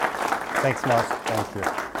Thanks, Mark. Thank you.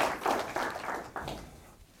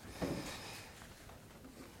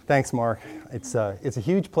 Thanks, Mark. It's a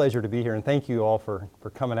huge pleasure to be here, and thank you all for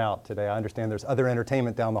coming out today. I understand there's other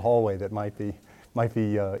entertainment down the hallway that might be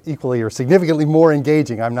equally or significantly more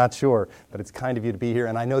engaging. I'm not sure, but it's kind of you to be here.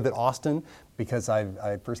 And I know that Austin, because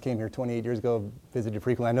I first came here 28 years ago, visited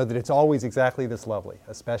frequently, I know that it's always exactly this lovely,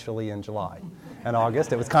 especially in July and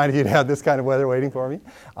August. It was kind of you to have this kind of weather waiting for me,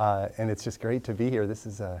 and it's just great to be here. This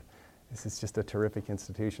is just a terrific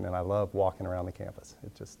institution, and I love walking around the campus.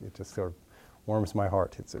 It just sort of warms my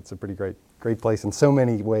heart. It's a pretty great place in so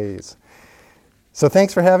many ways. So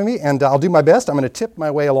thanks for having me, and I'll do my best. I'm going to tip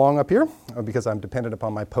my way along up here because I'm dependent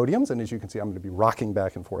upon my podiums, and as you can see, I'm going to be rocking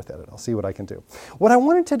back and forth at it. I'll see what I can do. What I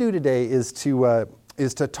wanted to do today is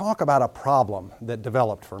to talk about a problem that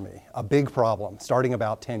developed for me, a big problem, starting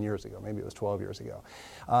about 10 years ago, maybe it was 12 years ago.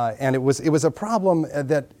 And it was a problem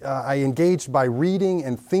that I engaged by reading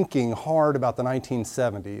and thinking hard about the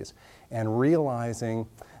 1970s and realizing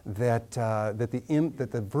that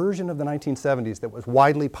the version of the 1970s that was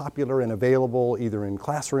widely popular and available either in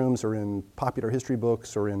classrooms or in popular history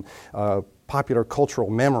books or in popular cultural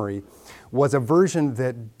memory was a version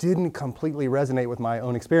that didn't completely resonate with my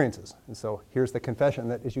own experiences. And so here's the confession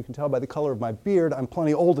that, as you can tell by the color of my beard, I'm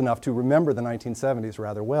plenty old enough to remember the 1970s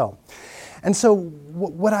rather well. And so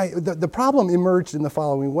the problem emerged in the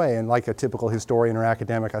following way, and like a typical historian or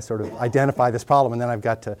academic, I sort of identify this problem, and then I've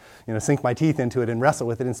got to sink my teeth into it and wrestle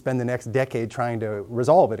with it and spend the next decade trying to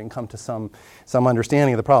resolve it and come to some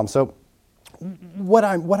understanding of the problem. So what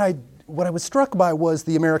I was struck by was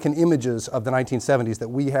the American images of the 1970s that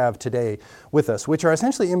we have today with us, which are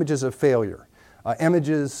essentially images of failure,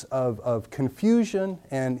 images of confusion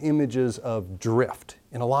and images of drift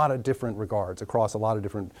in a lot of different regards, across a lot of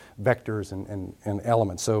different vectors and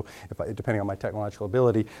elements. So depending on my technological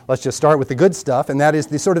ability, let's just start with the good stuff, and that is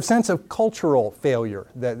the sort of sense of cultural failure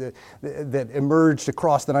that emerged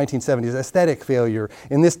across the 1970s, aesthetic failure,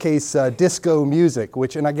 in this case disco music,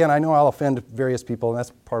 which, and again, I know I'll offend various people, and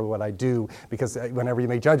that's part of what I do, because whenever you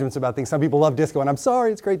make judgments about things, some people love disco, and I'm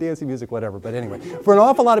sorry, it's great dancing music, whatever, but anyway, for an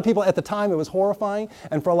awful lot of people at the time, it was horrifying,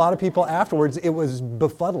 and for a lot of people afterwards, it was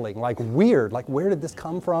befuddling, like weird, like where did this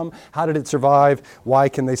come from? How did it survive? Why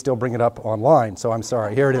can they still bring it up online? So I'm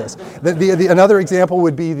sorry, here it is. Another example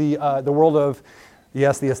would be the world of,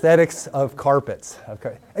 yes, the aesthetics of carpets.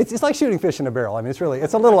 Okay. It's like shooting fish in a barrel. I mean,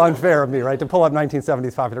 it's a little unfair of me, right, to pull up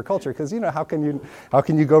 1970s popular culture, because how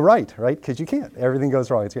can you go right? Because you can't. Everything goes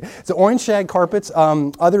wrong. So orange shag carpets.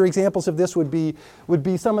 Other examples of this would be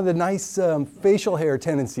some of the nice facial hair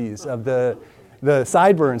tendencies of the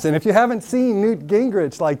sideburns. And if you haven't seen Newt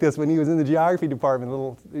Gingrich like this when he was in the geography department, a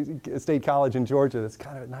little state college in Georgia, that's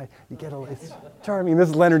kind of nice. It's charming. This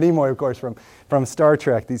is Leonard Nimoy, of course, from Star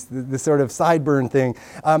Trek, this sort of sideburn thing.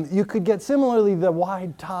 You could get similarly the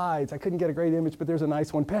wide ties. I couldn't get a great image, but there's a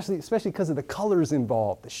nice one, especially because of the colors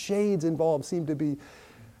involved. The shades involved seem to be,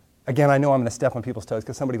 again, I know I'm going to step on people's toes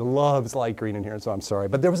because somebody loves light green in here, so I'm sorry.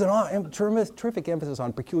 But there was a terrific emphasis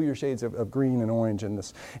on peculiar shades of green and orange in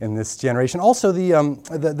this generation. Also,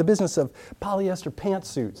 the business of polyester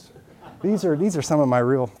pantsuits. These are some of my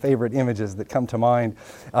real favorite images that come to mind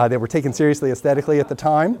that were taken seriously aesthetically at the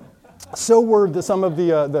time. So were some of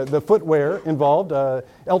the footwear involved.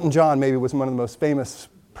 Elton John maybe was one of the most famous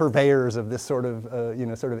purveyors of this sort of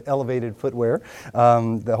elevated footwear,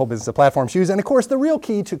 the whole business of platform shoes. And of course, the real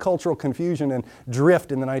key to cultural confusion and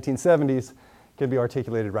drift in the 1970s can be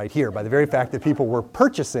articulated right here by the very fact that people were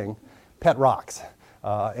purchasing pet rocks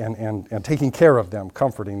and taking care of them,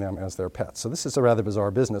 comforting them as their pets. So this is a rather bizarre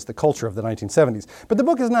business, the culture of the 1970s. But the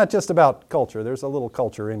book is not just about culture. There's a little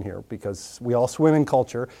culture in here because we all swim in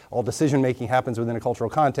culture. All decision-making happens within a cultural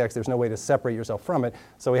context. There's no way to separate yourself from it,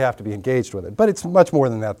 so we have to be engaged with it. But it's much more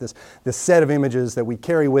than that, this set of images that we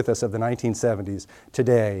carry with us of the 1970s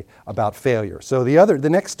today about failure. So the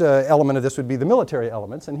next element of this would be the military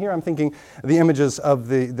elements. And here I'm thinking the images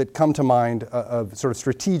that come to mind of sort of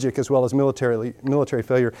strategic as well as military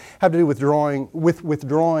failure have to do with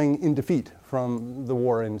withdrawing in defeat from the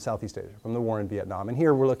war in Southeast Asia, from the war in Vietnam. And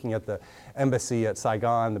here we're looking at the embassy at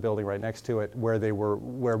Saigon, the building right next to it,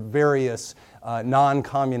 where various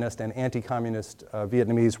non-communist and anti-communist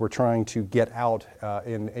Vietnamese were trying to get out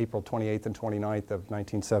in April 28th and 29th of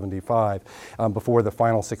 1975, before the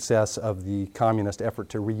final success of the communist effort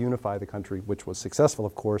to reunify the country, which was successful,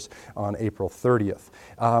 of course, on April 30th.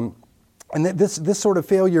 And this sort of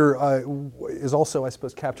failure is also, I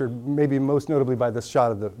suppose, captured maybe most notably by this shot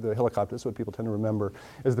of the helicopter. This is what people tend to remember,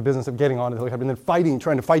 is the business of getting on the helicopter and then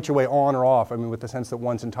trying to fight your way on or off, I mean, with the sense that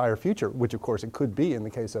one's entire future, which of course it could be in the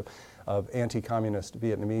case of anti-communist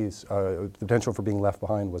Vietnamese, the potential for being left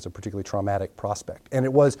behind was a particularly traumatic prospect. And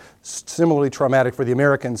it was similarly traumatic for the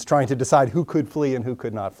Americans trying to decide who could flee and who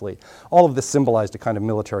could not flee. All of this symbolized a kind of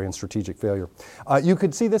military and strategic failure. You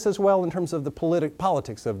could see this as well in terms of the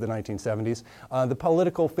politics of the 1970s. The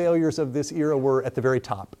political failures of this era were at the very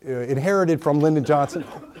top, inherited from Lyndon Johnson.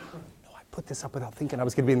 Put this up without thinking I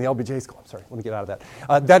was going to be in the LBJ school. I'm sorry, let me get out of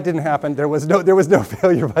that. That didn't happen. There was no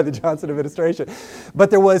failure by the Johnson administration. But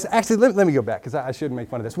there was, actually, let me go back, because I shouldn't make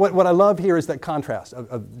fun of this. What I love here is that contrast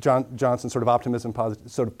of Johnson's sort of optimism,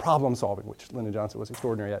 sort of problem solving, which Lyndon Johnson was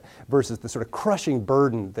extraordinary at, versus the sort of crushing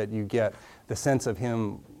burden that you get, the sense of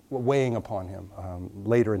him weighing upon him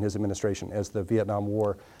later in his administration as the Vietnam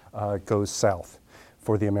War goes south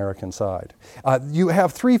for the American side. You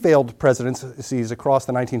have three failed presidencies across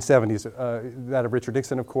the 1970s, that of Richard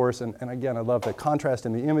Nixon, of course, and again, I love the contrast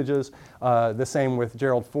in the images. The same with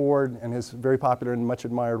Gerald Ford and his very popular and much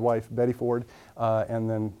admired wife, Betty Ford, and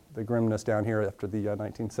then the grimness down here after the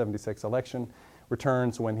 1976 election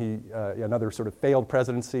returns when he, another sort of failed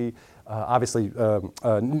presidency. Obviously,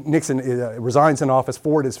 Nixon resigns in office.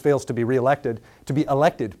 Ford fails to be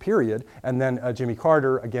elected, period. And then Jimmy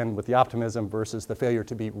Carter, again, with the optimism versus the failure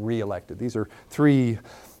to be reelected. These are three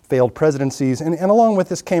failed presidencies. And along with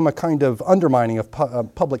this came a kind of undermining of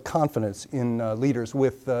public confidence in leaders,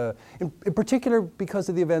 in particular because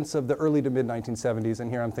of the events of the early to mid-1970s.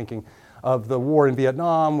 And here I'm thinking of the war in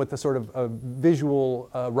Vietnam with the sort of visual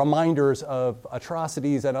reminders of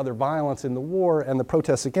atrocities and other violence in the war and the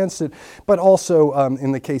protests against it, but also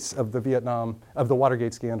in the case of the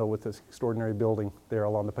Watergate scandal with this extraordinary building there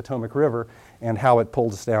along the Potomac River and how it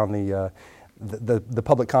pulls down the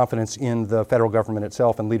public confidence in the federal government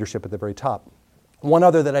itself and leadership at the very top. One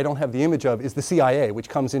other that I don't have the image of is the CIA, which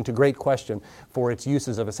comes into great question for its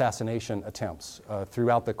uses of assassination attempts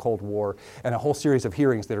throughout the Cold War, and a whole series of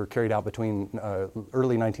hearings that are carried out between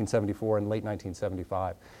early 1974 and late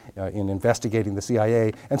 1975 in investigating the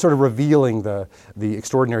CIA and sort of revealing the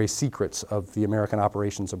extraordinary secrets of the American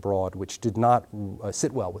operations abroad, which did not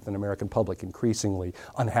sit well with an American public increasingly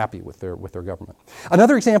unhappy with their government.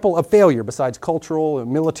 Another example of failure, besides cultural,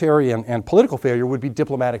 military, and political failure, would be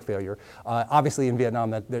diplomatic failure. Obviously, in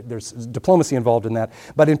Vietnam, there's diplomacy involved in that.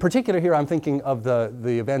 But in particular here, I'm thinking of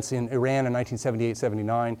the events in Iran in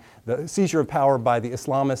 1978-79, the seizure of power by the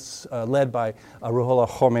Islamists led by Ruhollah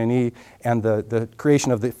Khomeini, and the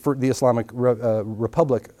creation of the Islamic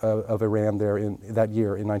Republic of Iran there in that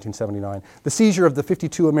year in 1979. The seizure of the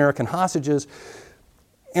 52 American hostages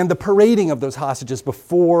and the parading of those hostages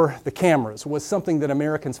before the cameras was something that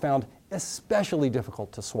Americans found especially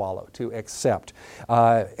difficult to swallow, to accept.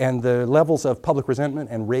 And the levels of public resentment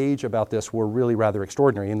and rage about this were really rather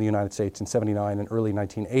extraordinary in the United States in '79 and early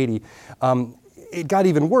 1980. It got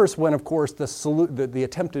even worse when, of course, the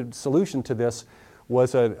attempted solution to this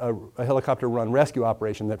was a helicopter-run rescue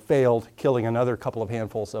operation that failed, killing another couple of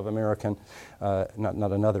handfuls of American,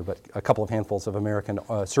 not another, but a couple of handfuls of American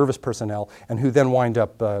service personnel, and who then wind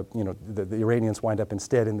up, the Iranians wind up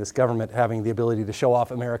instead in this government having the ability to show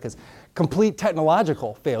off America's complete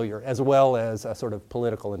technological failure as well as a sort of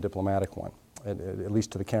political and diplomatic one, at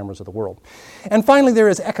least to the cameras of the world. And finally, there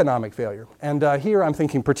is economic failure. And here I'm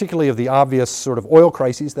thinking particularly of the obvious sort of oil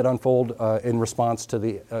crises that unfold in response to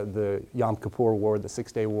the Yom Kippur War, the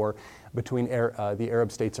Six-Day War between the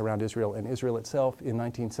Arab states around Israel and Israel itself in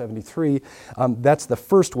 1973. That's the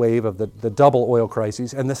first wave of the double oil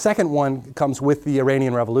crises. And the second one comes with the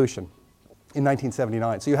Iranian Revolution in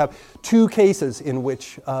 1979. So you have two cases in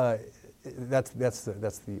which that's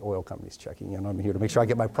the oil companies checking in on me here to make sure I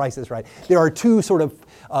get my prices right. There are two sort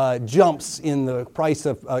of jumps in the price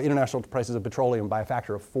of international prices of petroleum by a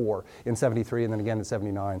factor of 4 in 73 and then again in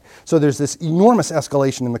 79. So there's this enormous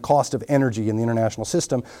escalation in the cost of energy in the international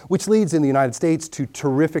system, which leads in the United States to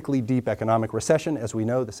terrifically deep economic recession, as we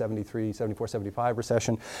know, the 73, 74, 75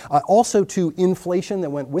 recession. Also to inflation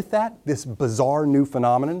that went with that, this bizarre new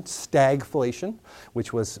phenomenon, stagflation,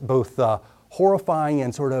 which was both horrifying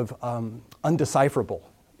and sort of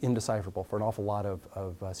indecipherable for an awful lot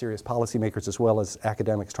of serious policymakers as well as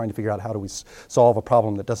academics trying to figure out how do we solve a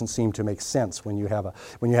problem that doesn't seem to make sense when you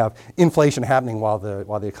have inflation happening while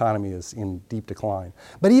the economy is in deep decline.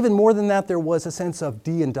 But even more than that, there was a sense of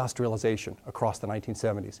deindustrialization across the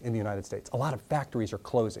 1970s in the United States. A lot of factories are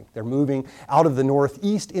closing. They're moving out of the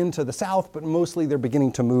Northeast into the South, but mostly they're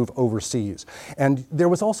beginning to move overseas. And there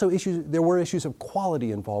were issues of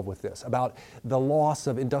quality involved with this, about the loss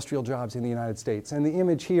of industrial jobs in the United States. And the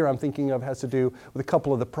image here I'm thinking of has to do with a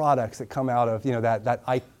couple of the products that come out of that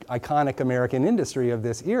iconic American industry of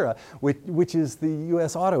this era, which is the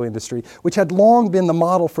U.S. auto industry, which had long been the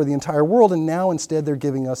model for the entire world, and now instead they're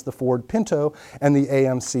giving us the Ford Pinto and the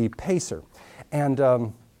AMC Pacer. And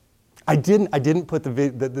I didn't put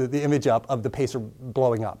the image up of the Pacer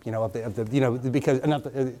blowing up, the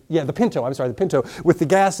Pinto. I'm sorry, the Pinto with the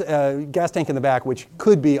gas tank in the back, which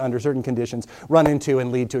could be under certain conditions run into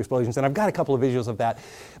and lead to explosions. And I've got a couple of visuals of that,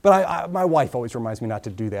 but my wife always reminds me not to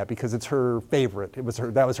do that because it's her favorite.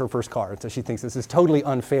 That was her first car, and so she thinks this is totally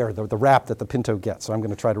unfair, the rap that the Pinto gets. So I'm going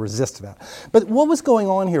to try to resist that. But what was going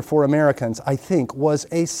on here for Americans, I think, was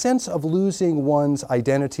a sense of losing one's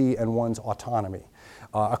identity and one's autonomy.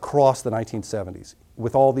 Across the 1970s,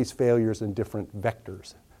 with all these failures in different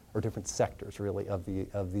vectors, or different sectors, really, of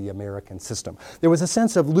the American system. There was a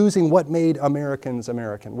sense of losing what made Americans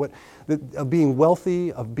American, of being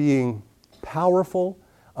wealthy, of being powerful,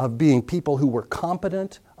 of being people who were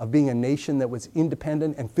competent, of being a nation that was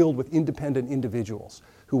independent and filled with independent individuals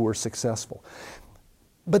who were successful.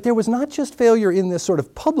 But there was not just failure in this sort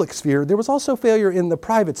of public sphere, there was also failure in the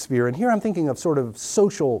private sphere. And here I'm thinking of sort of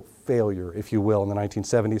social failure, if you will, in the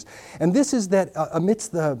 1970s. And this is that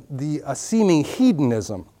amidst the seeming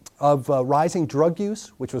hedonism of rising drug use,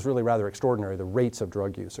 which was really rather extraordinary, the rates of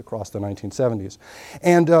drug use across the 1970s,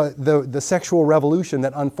 and the sexual revolution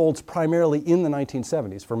that unfolds primarily in the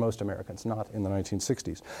 1970s for most Americans, not in the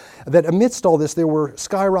 1960s, that amidst all this there were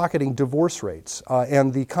skyrocketing divorce rates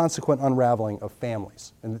and the consequent unraveling of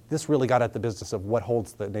families. And this really got at the business of what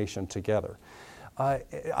holds the nation together.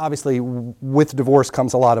 Obviously, with divorce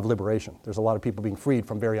comes a lot of liberation. There's a lot of people being freed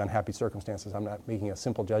from very unhappy circumstances. I'm not making a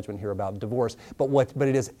simple judgment here about divorce, but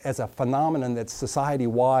it is as a phenomenon that's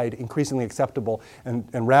society-wide, increasingly acceptable, and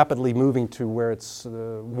rapidly moving to where it's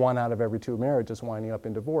 1 out of every 2 marriages winding up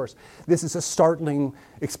in divorce. This is a startling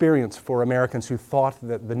experience for Americans who thought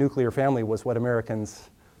that the nuclear family was what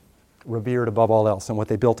Americans revered above all else and what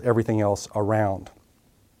they built everything else around.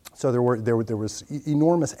 So there was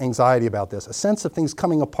enormous anxiety about this, a sense of things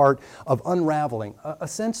coming apart, of unraveling, a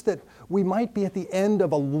sense that we might be at the end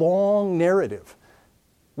of a long narrative,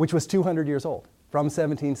 which was 200 years old, from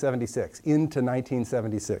 1776 into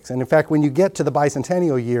 1976. And in fact, when you get to the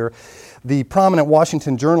bicentennial year, the prominent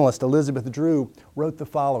Washington journalist Elizabeth Drew wrote the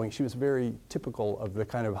following. She was very typical of the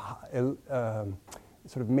kind of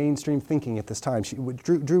sort of mainstream thinking at this time.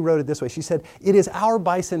 Drew wrote it this way. She said, "It is our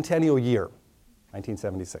bicentennial year,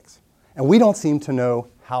 1976, and we don't seem to know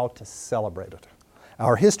how to celebrate it.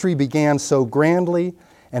 Our history began so grandly,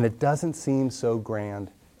 and it doesn't seem so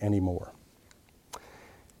grand anymore."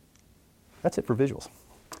 That's it for visuals.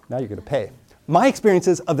 Now you're going to pay. My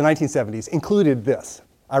experiences of the 1970s included this.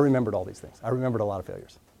 I remembered all these things. I remembered a lot of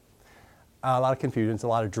failures, a lot of confusions, a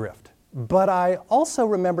lot of drift. But I also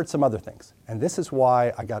remembered some other things, and this is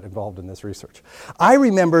why I got involved in this research. I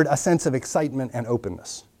remembered a sense of excitement and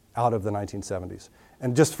openness out of the 1970s.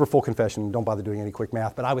 And just for full confession, don't bother doing any quick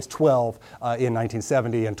math, but I was 12 in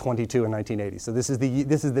 1970 and 22 in 1980. So this is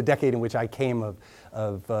the decade in which I came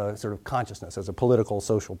of sort of consciousness as a political,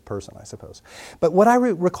 social person, I suppose. But what I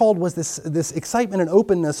recalled was this excitement and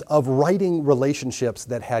openness of righting relationships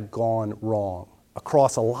that had gone wrong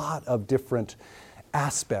across a lot of different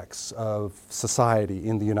aspects of society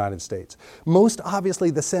in the United States. Most obviously,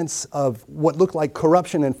 the sense of what looked like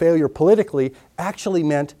corruption and failure politically actually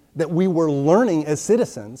meant that we were learning as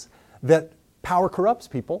citizens that power corrupts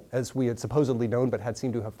people, as we had supposedly known but had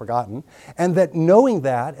seemed to have forgotten, and that knowing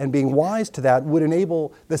that and being wise to that would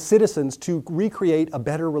enable the citizens to recreate a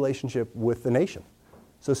better relationship with the nation.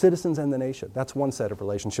 So citizens and the nation, that's one set of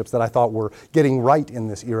relationships that I thought were getting right in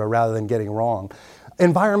this era rather than getting wrong.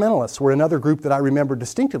 Environmentalists were another group that I remember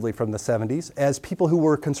distinctively from the 70s as people who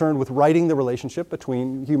were concerned with righting the relationship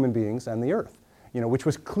between human beings and the earth, which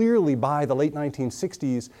was clearly by the late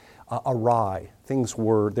 1960s awry.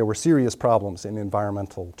 There were serious problems in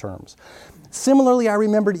environmental terms. Similarly, I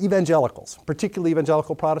remembered evangelicals, particularly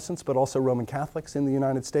evangelical Protestants, but also Roman Catholics in the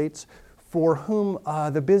United States, for whom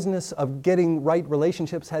the business of getting right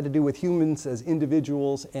relationships had to do with humans as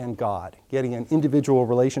individuals and God, getting an individual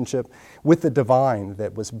relationship with the divine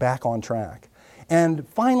that was back on track. And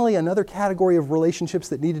finally, another category of relationships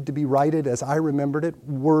that needed to be righted, as I remembered it,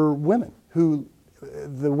 were women,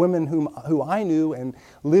 the women who I knew and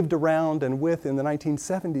lived around and with in the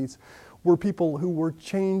 1970s were people who were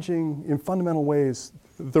changing in fundamental ways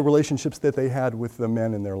the relationships that they had with the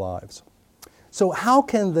men in their lives. So how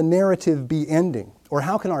can the narrative be ending? Or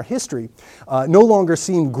how can our history no longer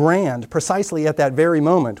seem grand precisely at that very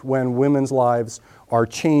moment when women's lives are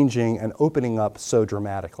changing and opening up so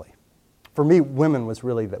dramatically? For me, women was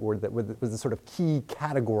really was the sort of key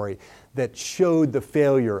category that showed the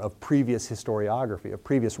failure of previous historiography, of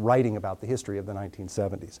previous writing about the history of the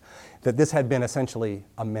 1970s, that this had been essentially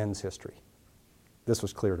a men's history. This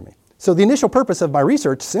was clear to me. So the initial purpose of my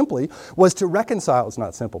research simply was to reconcile, it's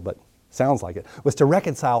not simple, but sounds like it, was to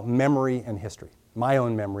reconcile memory and history, my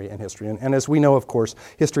own memory and history. And as we know, of course,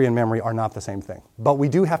 history and memory are not the same thing. But we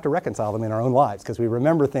do have to reconcile them in our own lives, because we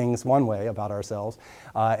remember things one way about ourselves,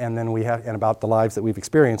 and about the lives that we've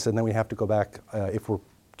experienced, and then we have to go back, if we're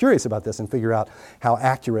curious about this, and figure out how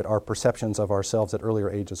accurate our perceptions of ourselves at earlier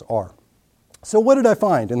ages are. So what did I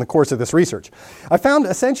find in the course of this research? I found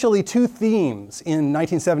essentially two themes in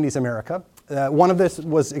 1970s America. One of this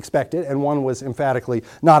was expected, and one was emphatically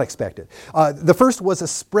not expected. The first was a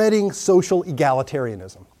spreading social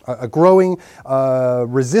egalitarianism, a growing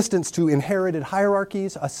resistance to inherited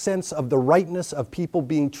hierarchies, a sense of the rightness of people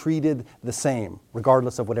being treated the same,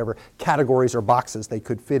 regardless of whatever categories or boxes they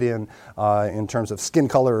could fit in terms of skin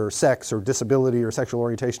color or sex or disability or sexual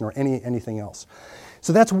orientation or anything else.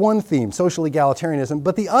 So that's one theme, social egalitarianism.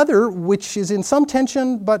 But the other, which is in some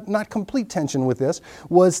tension but not complete tension with this,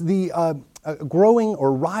 was the growing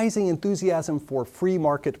or rising enthusiasm for free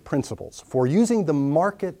market principles, for using the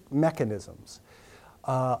market mechanisms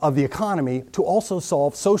of the economy to also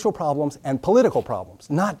solve social problems and political problems,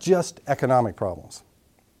 not just economic problems.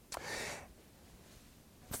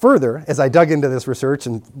 Further, as I dug into this research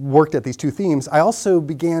and worked at these two themes, I also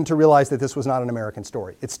began to realize that this was not an American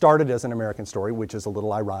story. It started as an American story, which is a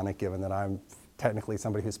little ironic given that I'm technically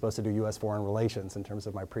somebody who's supposed to do U.S. foreign relations in terms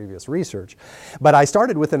of my previous research. But I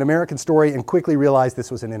started with an American story and quickly realized this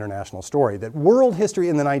was an international story, that world history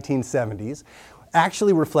in the 1970s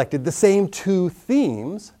actually reflected the same two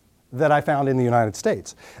themes that I found in the United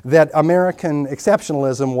States, that American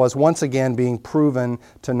exceptionalism was once again being proven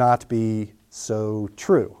to not be so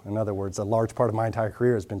true. In other words, a large part of my entire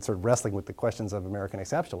career has been sort of wrestling with the questions of American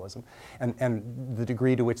exceptionalism and the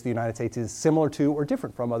degree to which the United States is similar to or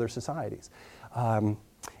different from other societies.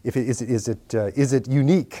 Is it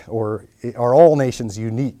unique, or are all nations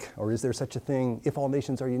unique, or is there such a thing? If all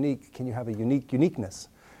nations are unique, can you have a uniqueness?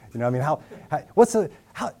 You know, I mean,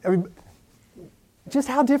 just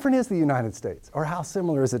how different is the United States, or how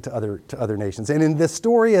similar is it to other nations? And in this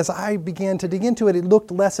story, as I began to dig into it, it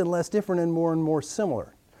looked less and less different and more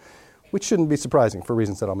similar, which shouldn't be surprising for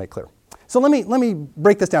reasons that I'll make clear. So let me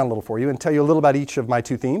break this down a little for you and tell you a little about each of my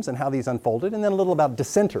two themes and how these unfolded, and then a little about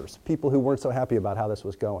dissenters, people who weren't so happy about how this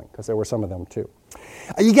was going, because there were some of them too.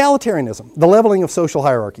 Egalitarianism, the leveling of social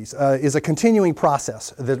hierarchies, is a continuing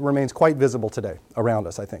process that remains quite visible today around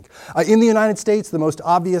us, I think. In the United States, the most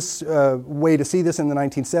obvious way to see this in the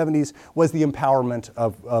 1970s was the empowerment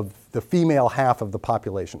of the female half of the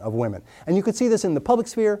population, of women. And you could see this in the public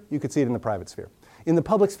sphere, you could see it in the private sphere. In the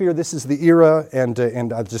public sphere, this is the era, and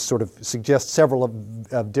I'll just sort of suggest several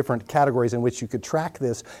of different categories in which you could track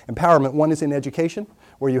this empowerment. One is in education,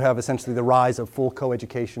 where you have essentially the rise of full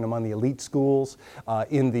co-education among the elite schools.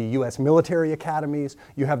 In the U.S. military academies,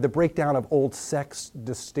 you have the breakdown of old sex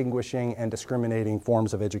distinguishing and discriminating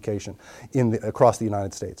forms of education across the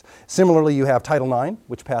United States. Similarly, you have Title IX,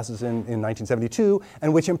 which passes in 1972,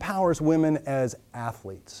 and which empowers women as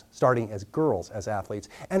athletes, starting as girls as athletes,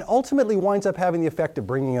 and ultimately winds up having the effect of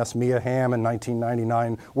bringing us Mia Hamm and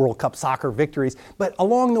 1999 World Cup soccer victories. But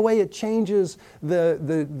along the way, it changes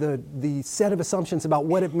the set of assumptions about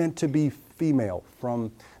what it meant to be female,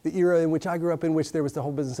 from the era in which I grew up, in which there was the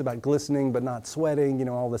whole business about glistening but not sweating, you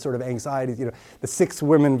know, all the sort of anxieties, you know, the 6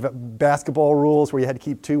 women basketball rules where you had to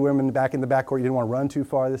keep 2 women back in the backcourt, you didn't want to run too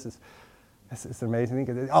far. It's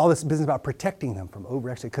amazing. All this business about protecting them from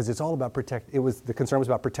overexertion, because it's all about the concern was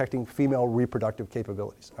about protecting female reproductive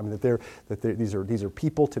capabilities. I mean, these are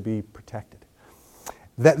people to be protected.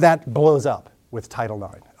 That blows up with Title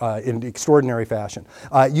IX in extraordinary fashion.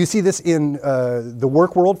 You see this in the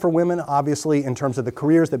work world for women, obviously, in terms of the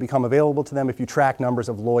careers that become available to them. If you track numbers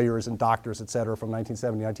of lawyers and doctors, et cetera, from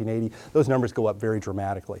 1970 to 1980, those numbers go up very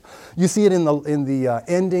dramatically. You see it in the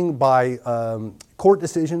ending by court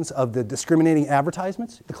decisions of the discriminating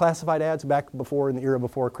advertisements, the classified ads back before, in the era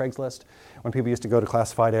before Craigslist, when people used to go to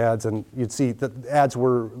classified ads, and you'd see that the ads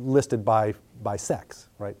were listed by sex,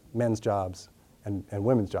 right? Men's jobs and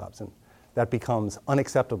women's jobs. And that becomes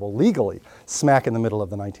unacceptable legally, smack in the middle of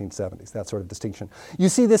the 1970s, that sort of distinction. You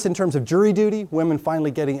see this in terms of jury duty, women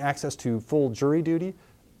finally getting access to full jury duty.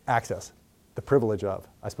 Access, the privilege of.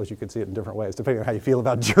 I suppose you could see it in different ways, depending on how you feel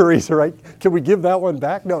about juries, right? Can we give that one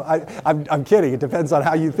back? No, I'm kidding. It depends on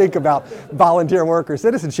how you think about volunteer work or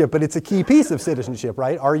citizenship, but it's a key piece of citizenship,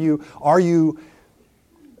 right? Are you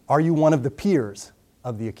one of the peers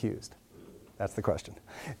of the accused? That's the question.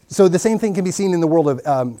 So the same thing can be seen in the world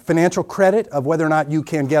of financial credit, of whether or not you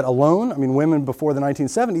can get a loan. I mean, women before the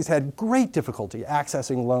 1970s had great difficulty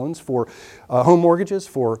accessing loans for home mortgages,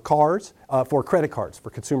 for cars, for credit cards,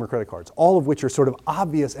 for consumer credit cards, all of which are sort of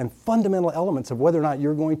obvious and fundamental elements of whether or not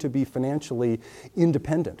you're going to be financially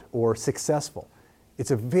independent or successful.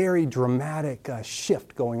 It's a very dramatic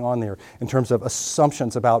shift going on there in terms of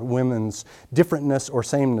assumptions about women's differentness or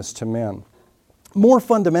sameness to men. More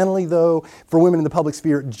fundamentally, though, for women in the public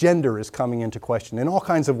sphere, gender is coming into question in all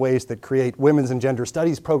kinds of ways that create women's and gender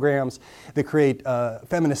studies programs, that create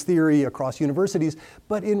feminist theory across universities,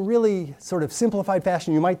 but in really sort of simplified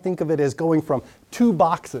fashion, you might think of it as going from two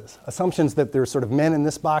boxes, assumptions that there's sort of men in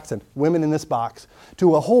this box and women in this box,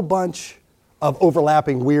 to a whole bunch of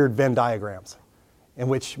overlapping weird Venn diagrams, in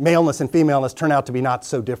which maleness and femaleness turn out to be not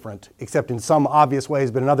so different, except in some obvious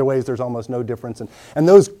ways, but in other ways there's almost no difference. And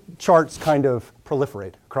those charts kind of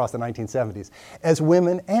proliferate across the 1970s as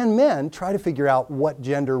women and men try to figure out what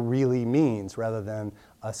gender really means rather than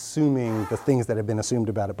assuming the things that have been assumed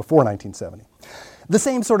about it before 1970. The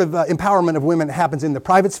same sort of empowerment of women happens in the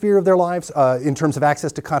private sphere of their lives in terms of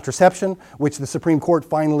access to contraception, which the Supreme Court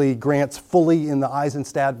finally grants fully in the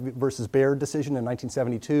Eisenstadt versus Baird decision in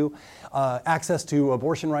 1972. Access to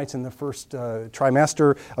abortion rights in the first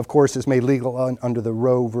trimester, of course, is made legal under the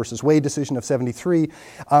Roe versus Wade decision of 73.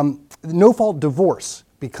 No-fault divorce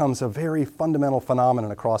becomes a very fundamental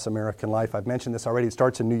phenomenon across American life. I've mentioned this already. It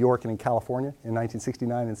starts in New York and in California in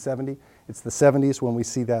 1969 and 70. It's the 70s when we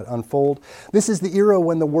see that unfold. This is the era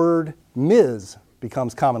when the word Ms.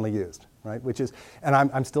 becomes commonly used, right? Which is, and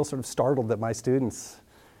I'm still sort of startled that my students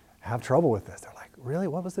have trouble with this. They're like, really,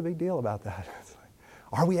 what was the big deal about that? It's like,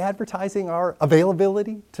 are we advertising our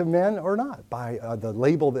availability to men or not by the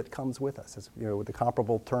label that comes with us, as, you know, with the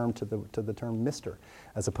comparable term to the term Mr.,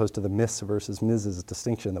 as opposed to the Miss versus Mrs.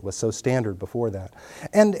 distinction that was so standard before that.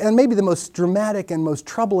 And maybe the most dramatic and most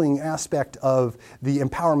troubling aspect of the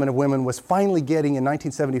empowerment of women was finally getting in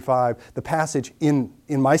 1975 the passage in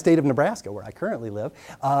my state of Nebraska, where I currently live,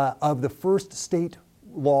 of the first state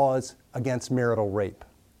laws against marital rape.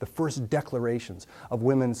 The first declarations of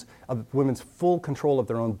women's full control of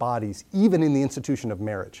their own bodies, even in the institution of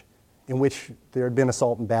marriage, in which there had been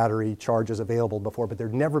assault and battery charges available before, but there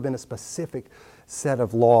had never been a specific set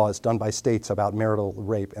of laws done by states about marital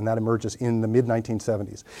rape, and that emerges in the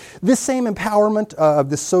mid-1970s. This same empowerment of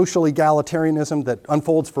this social egalitarianism that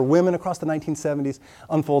unfolds for women across the 1970s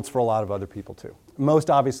unfolds for a lot of other people too. Most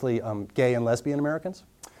obviously gay and lesbian Americans,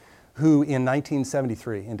 who in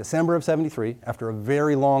 1973, in December of 73, after a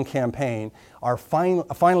very long campaign,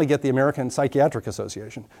 finally get the American Psychiatric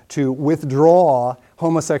Association to withdraw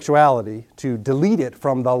homosexuality, to delete it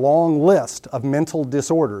from the long list of mental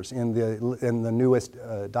disorders in the newest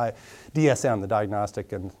DSM, the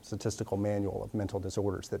Diagnostic and Statistical Manual of Mental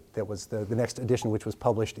Disorders, that was the next edition, which was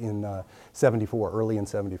published in 74, early in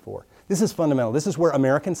 74. This is fundamental. This is where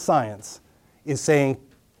American science is saying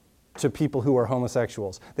to people who are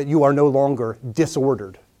homosexuals that you are no longer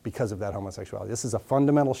disordered because of that homosexuality. This is a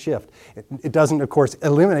fundamental shift. It doesn't, of course,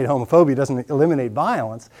 eliminate homophobia, it doesn't eliminate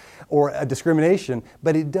violence or discrimination,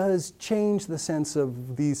 but it does change the sense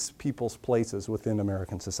of these people's places within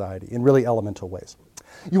American society in really elemental ways.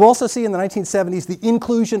 You also see in the 1970s the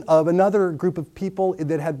inclusion of another group of people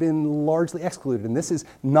that had been largely excluded, and this is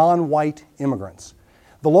non-white immigrants.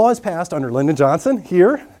 The law is passed under Lyndon Johnson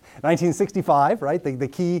here, 1965, right? The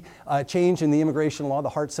key change in the immigration law, the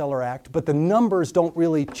Hart-Celler Act, but the numbers don't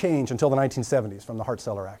really change until the 1970s from the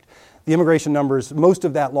Hart-Celler Act. The immigration numbers, most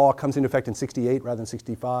of that law comes into effect in 68 rather than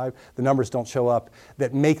 65. The numbers don't show up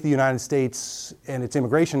that make the United States and its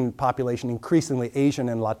immigration population increasingly Asian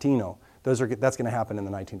and Latino. That's going to happen in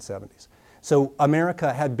the 1970s. So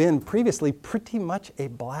America had been previously pretty much a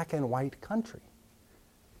black and white country.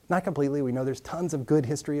 Not completely. We know there's tons of good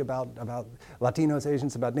history about Latinos,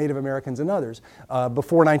 Asians, about Native Americans and others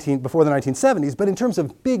before the 1970s. But in terms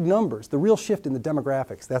of big numbers, the real shift in the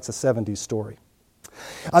demographics, that's a 70s story.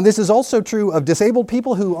 This is also true of disabled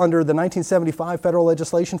people who, under the 1975 federal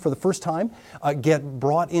legislation for the first time, get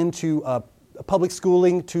brought into public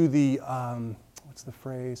schooling to the,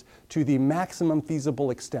 to the maximum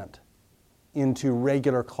feasible extent into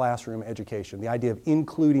regular classroom education, the idea of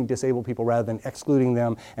including disabled people rather than excluding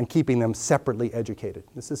them and keeping them separately educated.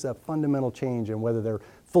 This is a fundamental change in whether they're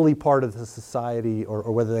fully part of the society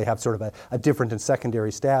or whether they have sort of a different and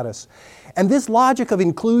secondary status. And this logic of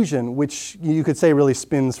inclusion, which you could say really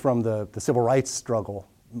spins from the civil rights struggle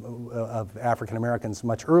of African Americans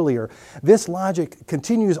much earlier, this logic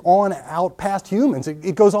continues on out past humans.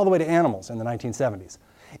 It goes all the way to animals in the 1970s.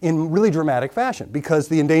 in really dramatic fashion, because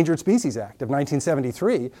the Endangered Species Act of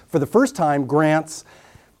 1973, for the first time, grants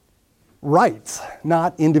rights,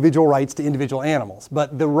 not individual rights to individual animals,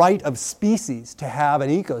 but the right of species to have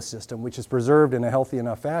an ecosystem which is preserved in a healthy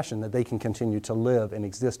enough fashion that they can continue to live and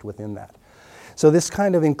exist within that. So this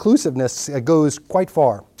kind of inclusiveness goes quite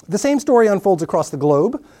far. The same story unfolds across the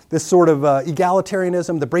globe, this sort of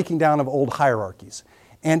egalitarianism, the breaking down of old hierarchies.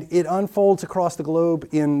 And it unfolds across the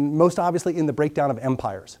globe most obviously in the breakdown of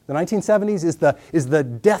empires. The 1970s is the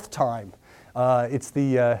death time. It's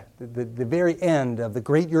the very end of the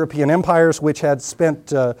great European empires, which had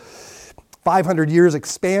spent 500 years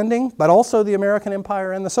expanding, but also the American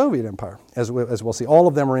Empire and the Soviet Empire, as we'll see. All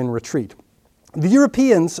of them are in retreat. The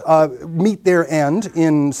Europeans meet their end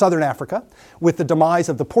in southern Africa with the demise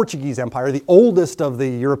of the Portuguese Empire, the oldest of the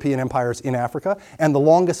European empires in Africa, and the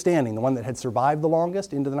longest standing, the one that had survived the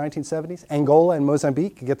longest into the 1970s. Angola and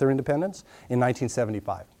Mozambique get their independence in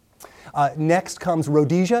 1975. Next comes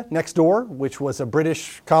Rhodesia, next door, which was a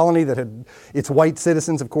British colony that had, its white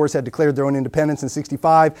citizens, of course, had declared their own independence in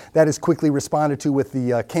 1965. That is quickly responded to with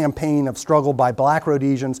the campaign of struggle by black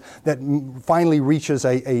Rhodesians that finally reaches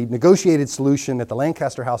a negotiated solution at the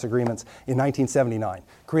Lancaster House Agreements in 1979.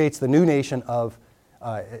 Creates the new nation of,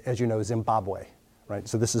 as you know, Zimbabwe. Right?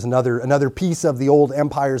 So this is another piece of the old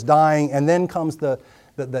empires dying, and then comes the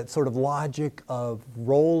sort of logic of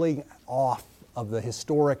rolling off of the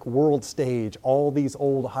historic world stage. All these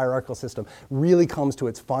old hierarchical systems really comes to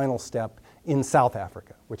its final step in South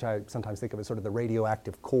Africa, which I sometimes think of as sort of the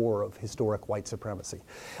radioactive core of historic white supremacy.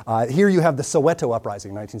 Here you have the Soweto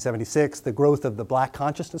Uprising, 1976, the growth of the Black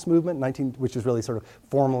Consciousness Movement, which is really sort of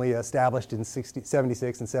formally established in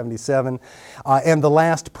 76 and 77, and the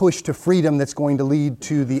last push to freedom that's going to lead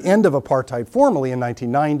to the end of apartheid formally in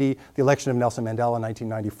 1990, the election of Nelson Mandela in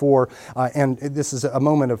 1994, and this is a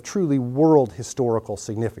moment of truly world historical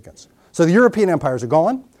significance. So the European empires are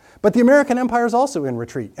gone. But the American Empire is also in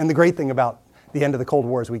retreat. And the great thing about the end of the Cold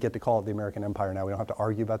War is we get to call it the American Empire now. We don't have to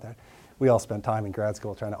argue about that. We all spent time in grad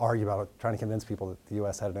school trying to argue about it, trying to convince people that the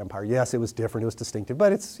U.S. had an empire. Yes, it was different, it was distinctive,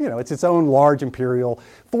 but it's its own large imperial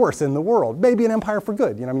force in the world. Maybe an empire for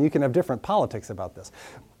good. You can have different politics about this.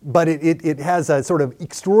 But it has a sort of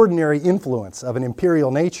extraordinary influence of an imperial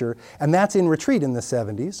nature, and that's in retreat in the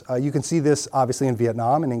 70s. You can see this obviously in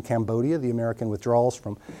Vietnam and in Cambodia, the American withdrawals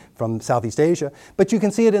from Southeast Asia. But you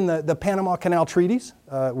can see it in the Panama Canal treaties,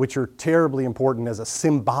 which are terribly important as a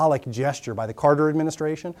symbolic gesture by the Carter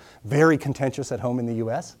administration, very contentious at home in the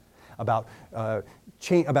U.S., about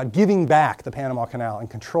giving back the Panama Canal and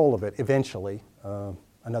control of it eventually,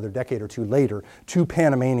 another decade or two later, to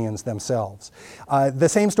Panamanians themselves. The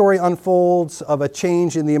same story unfolds of a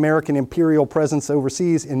change in the American imperial presence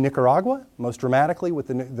overseas in Nicaragua, most dramatically with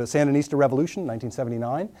the Sandinista Revolution,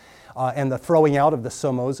 1979, and the throwing out of the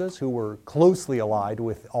Somozas, who were closely allied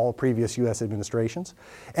with all previous U.S. administrations.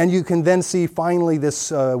 And you can then see finally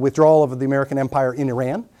this withdrawal of the American empire in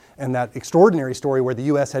Iran, and that extraordinary story where the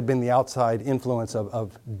U.S. had been the outside influence of a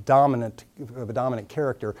dominant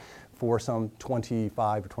character for some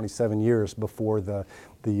 25 or 27 years before the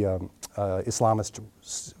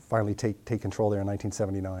Islamists finally take control there in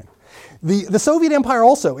 1979. The Soviet Empire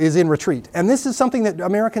also is in retreat, and this is something that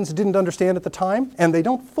Americans didn't understand at the time, and they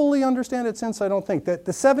don't fully understand it since, I don't think. That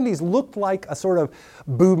the 70s looked like a sort of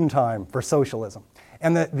boom time for socialism.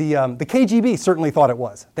 And the KGB certainly thought it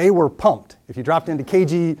was. They were pumped. If you dropped into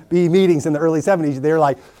KGB meetings in the early 70s, they were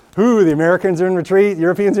like, the Americans are in retreat, the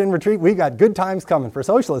Europeans are in retreat, we got good times coming for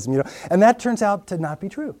socialism, And that turns out to not be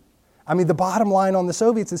true. I mean, the bottom line on the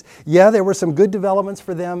Soviets is, there were some good developments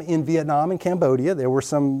for them in Vietnam and Cambodia. There were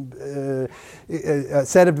some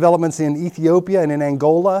set of developments in Ethiopia and in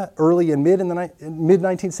Angola early and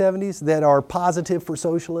mid-1970s that are positive for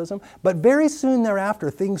socialism. But very soon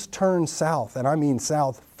thereafter, things turn south, and I mean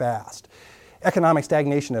south fast. Economic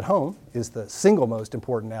stagnation at home is the single most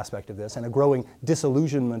important aspect of this, and a growing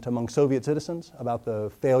disillusionment among Soviet citizens about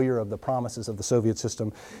the failure of the promises of the Soviet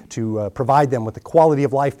system to provide them with the quality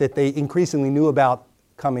of life that they increasingly knew about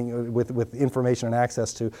coming with information and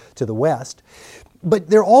access to the West. But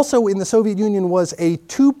there also in the Soviet Union was a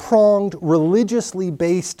two-pronged religiously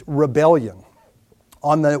based rebellion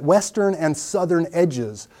on the western and southern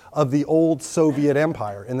edges of the old Soviet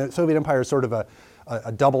Empire. And the Soviet Empire is sort of a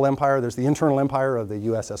double empire. There's the internal empire of the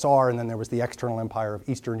USSR, and then there was the external empire of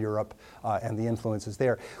Eastern Europe and the influences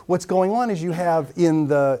there. What's going on is you have in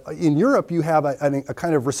Europe, you have a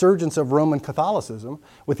kind of resurgence of Roman Catholicism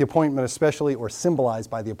with the appointment especially, or symbolized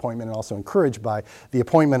by the appointment and also encouraged by the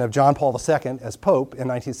appointment of John Paul II as Pope in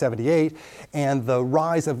 1978, and the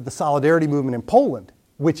rise of the Solidarity movement in Poland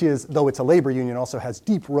which is, though it's a labor union, also has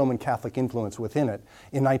deep Roman Catholic influence within it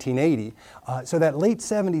in 1980. So that late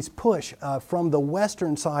 70s push from the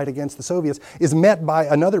Western side against the Soviets is met by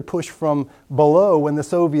another push from below when the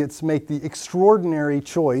Soviets make the extraordinary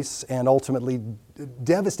choice and ultimately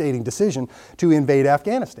devastating decision to invade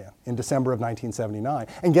Afghanistan in December of 1979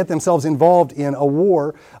 and get themselves involved in a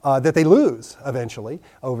war that they lose eventually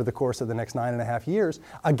over the course of the next 9.5 years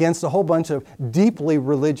against a whole bunch of deeply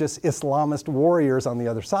religious Islamist warriors on the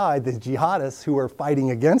other side, the jihadists who are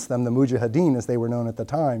fighting against them, the Mujahideen as they were known at the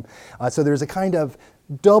time. So there's a kind of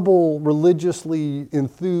double religiously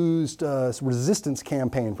enthused resistance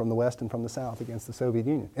campaign from the West and from the South against the Soviet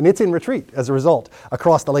Union. And it's in retreat as a result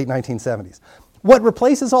across the late 1970s. What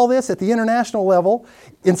replaces all this at the international level,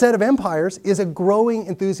 instead of empires, is a growing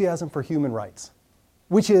enthusiasm for human rights,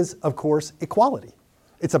 which is, of course, equality.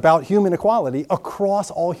 It's about human equality across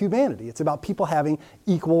all humanity. It's about people having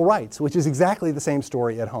equal rights, which is exactly the same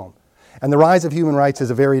story at home. And the rise of human rights is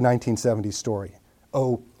a very 1970s story.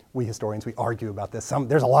 Oh, we historians, we argue about this.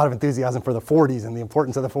 There's a lot of enthusiasm for the 40s and the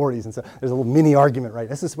importance of the 40s, and so there's a little mini argument, right?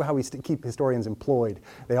 This is how we keep historians employed.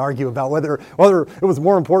 They argue about whether it was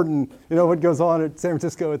more important, what goes on at San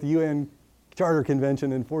Francisco at the UN Charter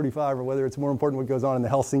Convention in 45, or whether it's more important what goes on in the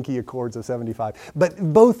Helsinki Accords of 75. But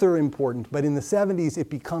both are important. But in the 70s, it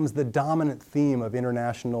becomes the dominant theme of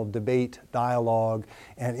international debate, dialogue,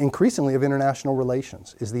 and increasingly of international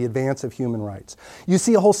relations, is the advance of human rights. You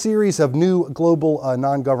see a whole series of new global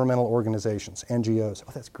non-governmental organizations, NGOs.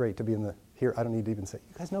 Oh, that's great to be here. I don't need to even say,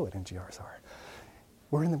 you guys know what NGOs are.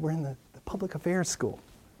 We're in the public affairs school.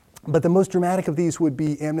 But the most dramatic of these would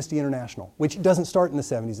be Amnesty International, which doesn't start in the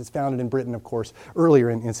 70s. It's founded in Britain, of course,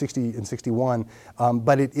 earlier in 60 and 61.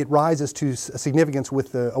 But it rises to significance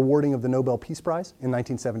with the awarding of the Nobel Peace Prize in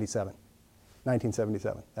 1977.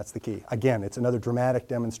 1977, that's the key. Again, it's another dramatic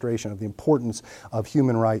demonstration of the importance of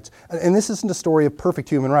human rights. And this isn't a story of perfect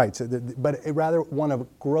human rights, but rather one of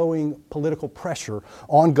growing political pressure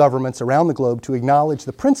on governments around the globe to acknowledge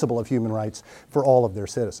the principle of human rights for all of their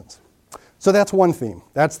citizens. So that's one theme.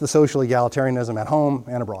 That's the social egalitarianism at home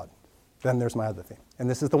and abroad. Then there's my other theme. And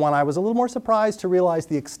this is the one I was a little more surprised to realize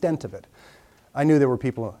the extent of it. I knew there were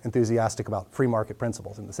people enthusiastic about free market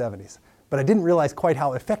principles in the 70s, but I didn't realize quite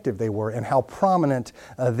how effective they were and how prominent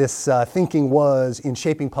this thinking was in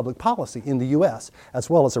shaping public policy in the US as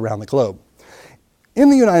well as around the globe. In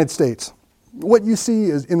the United States, what you see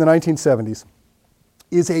is in the 1970s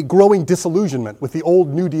is a growing disillusionment with the old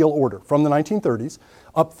New Deal order from the 1930s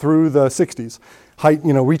up through the 60s,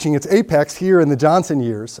 reaching its apex here in the Johnson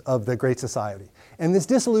years of the Great Society. And this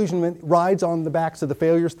disillusionment rides on the backs of the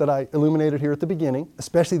failures that I illuminated here at the beginning,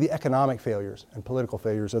 especially the economic failures and political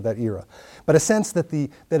failures of that era. But a sense that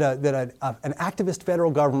an activist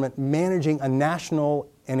federal government managing a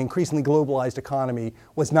national and increasingly globalized economy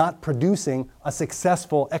was not producing a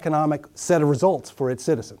successful economic set of results for its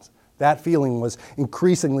citizens. That feeling was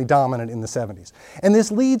increasingly dominant in the 70s. And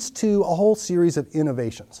this leads to a whole series of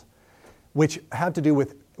innovations, which have to do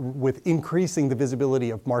with increasing the visibility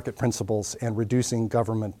of market principles and reducing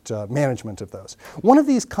government management of those. One of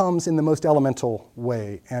these comes in the most elemental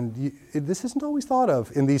way, and this isn't always thought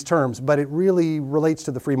of in these terms, but it really relates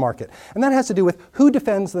to the free market. And that has to do with who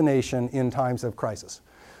defends the nation in times of crisis.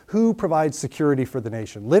 Who provides security for the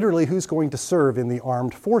nation? Literally, who's going to serve in the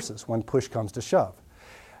armed forces when push comes to shove?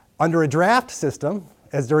 Under a draft system,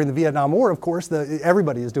 as during the Vietnam War, of course,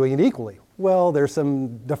 everybody is doing it equally. Well, there's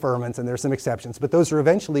some deferments and there's some exceptions, but those are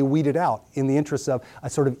eventually weeded out in the interest of a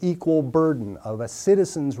sort of equal burden of a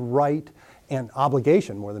citizen's right and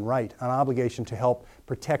obligation, more than right, an obligation to help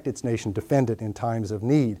protect its nation, defend it in times of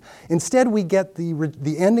need. Instead, we get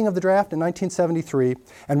the ending of the draft in 1973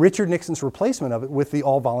 and Richard Nixon's replacement of it with the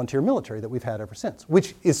all-volunteer military that we've had ever since,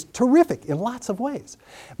 which is terrific in lots of ways.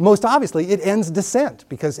 Most obviously, it ends dissent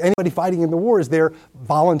because anybody fighting in the war is there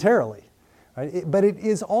voluntarily. Right? But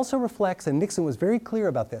it also reflects, and Nixon was very clear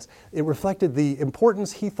about this, it reflected the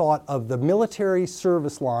importance he thought of the military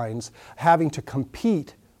service lines having to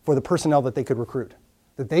compete for the personnel that they could recruit,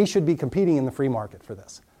 that they should be competing in the free market for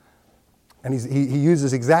this. And he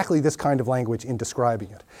uses exactly this kind of language in describing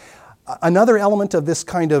it. Another element of this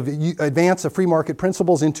kind of advance of free market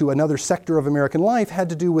principles into another sector of American life had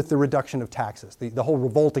to do with the reduction of taxes, the whole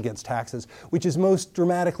revolt against taxes, which is most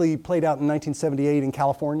dramatically played out in 1978 in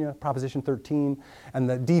California, Proposition 13, and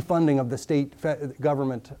the defunding of the state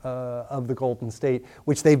government of the Golden State,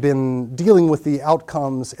 which they've been dealing with the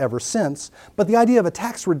outcomes ever since. But the idea of a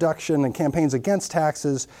tax reduction and campaigns against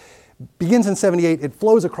taxes Begins in 78, it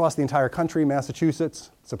flows across the entire country.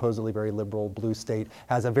 Massachusetts, supposedly very liberal blue state,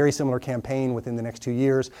 has a very similar campaign within the next 2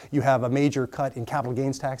 years. You have a major cut in capital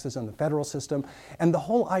gains taxes on the federal system. And the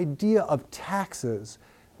whole idea of taxes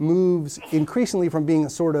moves increasingly from being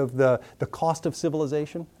sort of the cost of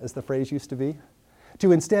civilization, as the phrase used to be,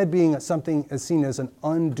 to instead being something as seen as an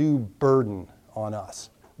undue burden on us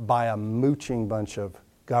by a mooching bunch of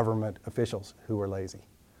government officials who are lazy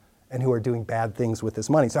and who are doing bad things with this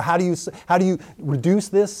money. So how do you reduce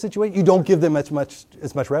this situation? You don't give them as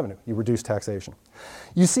much revenue. You reduce taxation.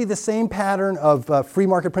 You see the same pattern of free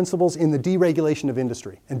market principles in the deregulation of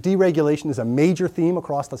industry. And deregulation is a major theme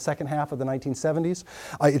across the second half of the 1970s.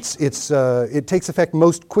 It takes effect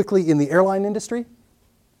most quickly in the airline industry.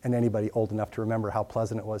 And anybody old enough to remember how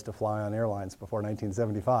pleasant it was to fly on airlines before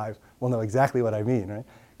 1975 will know exactly what I mean, right?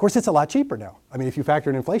 Of course, it's a lot cheaper now. I mean, if you factor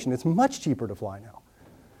in inflation, it's much cheaper to fly now.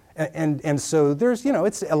 And so there's,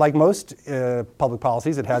 it's like most public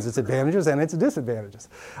policies, it has its advantages and its disadvantages.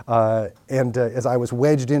 As I was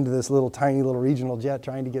wedged into this tiny little regional jet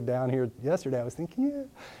trying to get down here yesterday, I was thinking,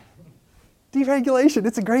 deregulation,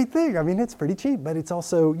 it's a great thing. I mean, it's pretty cheap, but it's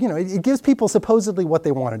also, it gives people supposedly what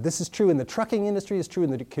they wanted. This is true in the trucking industry, it's true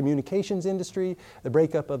in the communications industry, the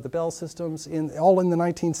breakup of the Bell systems, all in the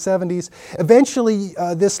 1970s. Eventually,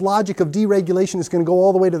 this logic of deregulation is going to go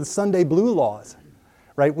all the way to the Sunday blue laws,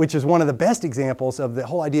 right, which is one of the best examples of the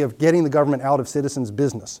whole idea of getting the government out of citizens'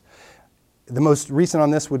 business. The most recent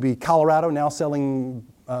on this would be Colorado now selling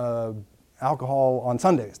alcohol on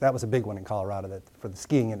Sundays. That was a big one in Colorado for the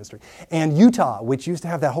skiing industry. And Utah, which used to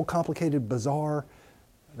have that whole complicated, bizarre,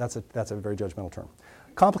 that's a very judgmental term,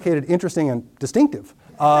 complicated, interesting, and distinctive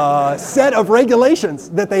set of regulations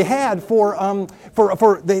that they had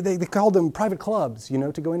they called them private clubs,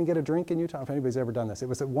 to go in and get a drink in Utah. If anybody's ever done this, it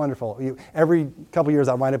was wonderful. Every couple of years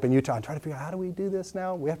I'd wind up in Utah and try to figure out, how do we do this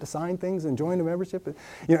now? We have to sign things and join a membership.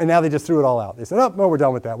 And now they just threw it all out. They said, oh, no, we're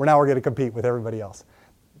done with that. Now we're going to compete with everybody else.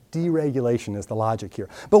 Deregulation is the logic here.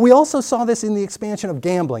 But we also saw this in the expansion of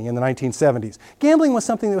gambling in the 1970s. Gambling was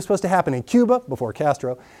something that was supposed to happen in Cuba, before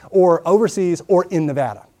Castro, or overseas, or in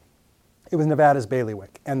Nevada. It was Nevada's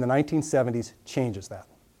bailiwick, and the 1970s changes that.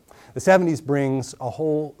 The 70s brings a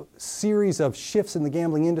whole series of shifts in the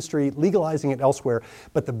gambling industry, legalizing it elsewhere,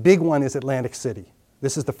 but the big one is Atlantic City.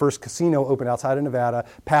 This is the first casino opened outside of Nevada,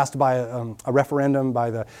 passed by a referendum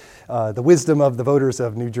by the wisdom of the voters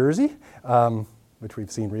of New Jersey, which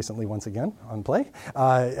we've seen recently once again on play.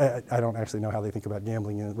 I don't actually know how they think about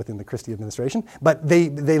gambling within the Christie administration, but they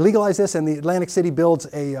legalize this, and the Atlantic City builds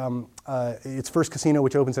its first casino,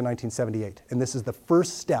 which opens in 1978. And this is the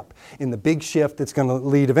first step in the big shift that's going to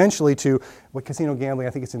lead eventually to what casino gambling,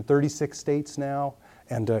 I think it's in 36 states now,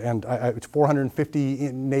 and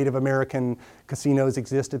 450 Native American casinos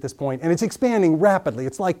exist at this point, and it's expanding rapidly.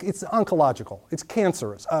 It's oncological. It's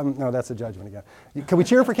cancerous. No, that's a judgment again. Can we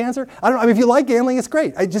cheer for cancer? I don't know. I mean, if you like gambling, it's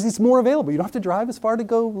great. It's more available. You don't have to drive as far to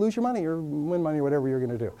go lose your money or win money or whatever you're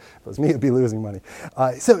going to do. If it was me, it'd be losing money.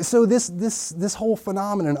 So this whole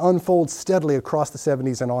phenomenon unfolds steadily across the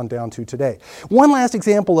 70s and on down to today. One last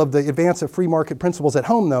example of the advance of free market principles at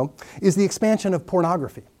home, though, is the expansion of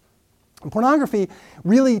pornography. And pornography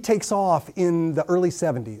really takes off in the early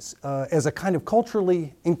 70s as a kind of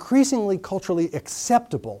increasingly culturally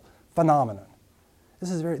acceptable phenomenon.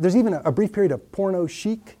 There's even a brief period of porno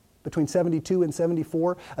chic between 72 and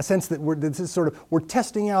 74, a sense that we're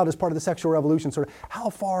testing out as part of the sexual revolution, sort of how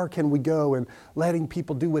far can we go in letting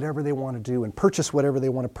people do whatever they want to do and purchase whatever they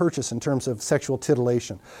want to purchase in terms of sexual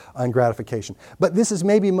titillation and gratification. But this is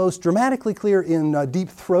maybe most dramatically clear in Deep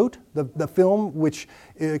Throat, the film, which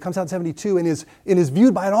comes out in 72 and is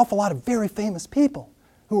viewed by an awful lot of very famous people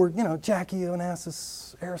who are, Jackie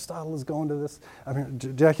Onassis, Aristotle is going to this. I mean,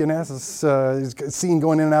 Jackie Onassis is seen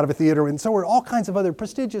going in and out of a theater, and so are all kinds of other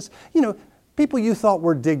prestigious, people you thought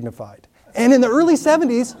were dignified. And in the early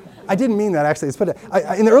 70s, I didn't mean that actually, but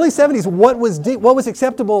in the early 70s, what was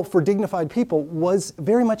acceptable for dignified people was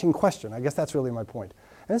very much in question. I guess that's really my point.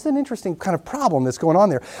 And it's an interesting kind of problem that's going on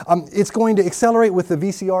there. It's going to accelerate with the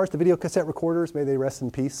VCRs, the video cassette recorders, may they rest in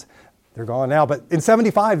peace. They're gone now, but in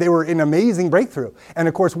 75, they were an amazing breakthrough. And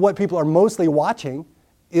of course, what people are mostly watching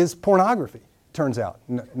is pornography, turns out.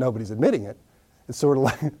 Nobody's admitting it. It's sort of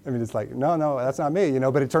like, it's like, no, that's not me,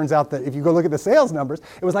 but it turns out that if you go look at the sales numbers,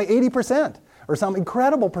 it was like 80% or some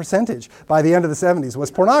incredible percentage by the end of the 70s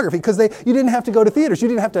was pornography, because you didn't have to go to theaters. You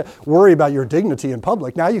didn't have to worry about your dignity in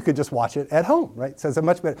public. Now you could just watch it at home, right? So it's a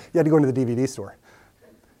much better, you had to go into the DVD store.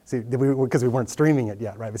 See, because we weren't streaming it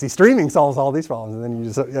yet, right? But see, streaming solves all these problems, and then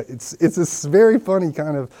you just, it's this very funny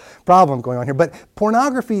kind of problem going on here. But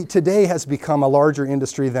pornography today has become a larger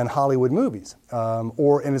industry than Hollywood movies,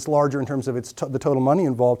 and it's larger in terms of the total money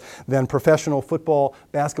involved than professional football,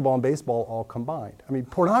 basketball, and baseball all combined. I mean,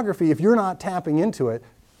 pornography, if you're not tapping into it,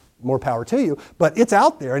 more power to you, but it's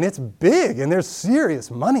out there, and it's big, and there's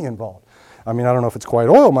serious money involved. I mean, I don't know if it's quite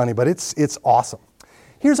oil money, but it's awesome.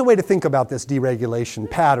 Here's a way to think about this deregulation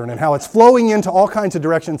pattern and how it's flowing into all kinds of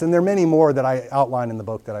directions, and there are many more that I outline in the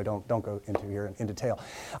book that I don't go into here in detail.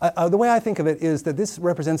 The way I think of it is that this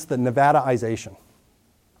represents the Nevadaization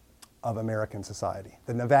of American society,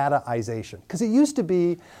 the Nevadaization. Because it used to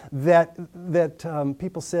be that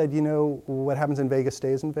people said, you know, what happens in Vegas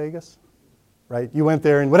stays in Vegas. Right? You went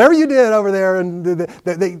there, and whatever you did over there, and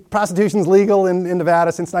the prostitution's legal in Nevada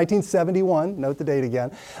since 1971. Note the date again.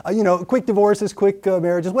 You know, quick divorces, quick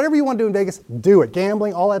marriages, whatever you want to do in Vegas, do it.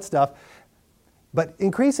 Gambling, all that stuff. But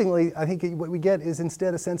increasingly, I think what we get is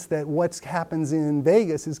instead a sense that what happens in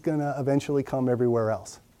Vegas is going to eventually come everywhere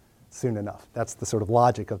else soon enough. That's the sort of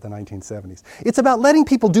logic of the 1970s. It's about letting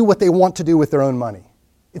people do what they want to do with their own money.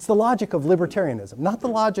 It's the logic of libertarianism, not the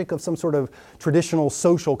logic of some sort of traditional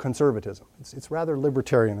social conservatism. It's rather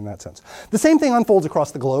libertarian in that sense. The same thing unfolds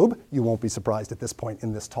across the globe. You won't be surprised at this point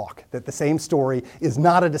in this talk that the same story is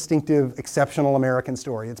not a distinctive, exceptional American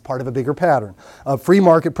story. It's part of a bigger pattern of free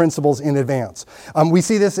market principles in advance. We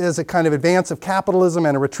see this as a kind of advance of capitalism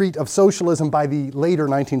and a retreat of socialism by the later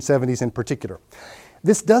 1970s in particular.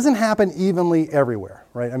 This doesn't happen evenly everywhere,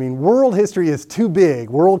 right? I mean, world history is too big,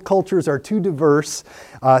 world cultures are too diverse,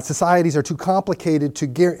 societies are too complicated to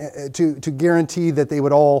guarantee that they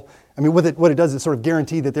would all, I mean, what it does is sort of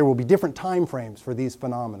guarantee that there will be different time frames for these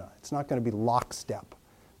phenomena. It's not going to be lockstep.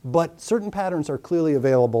 But certain patterns are clearly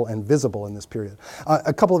available and visible in this period.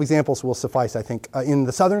 A couple of examples will suffice, I think. In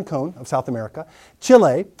the southern cone of South America,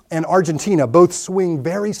 Chile and Argentina both swing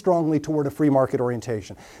very strongly toward a free market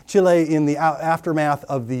orientation. Chile in the aftermath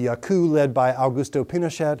of the coup led by Augusto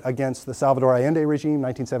Pinochet against the Salvador Allende regime,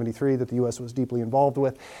 1973, that the U.S. was deeply involved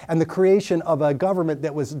with, and the creation of a government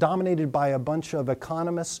that was dominated by a bunch of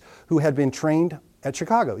economists who had been trained at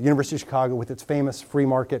Chicago, University of Chicago, with its famous free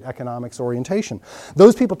market economics orientation.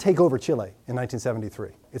 Those people take over Chile in 1973.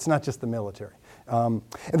 It's not just the military. And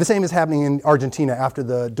the same is happening in Argentina after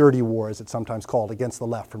the Dirty War, as it's sometimes called, against the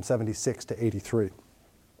left from 76 to 83.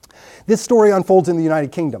 This story unfolds in the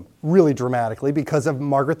United Kingdom really dramatically because of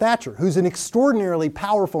Margaret Thatcher, who's an extraordinarily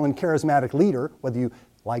powerful and charismatic leader, whether you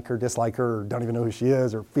like her, dislike her, or don't even know who she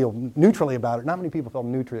is, or feel neutrally about her. Not many people felt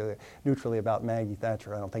neutrally about Maggie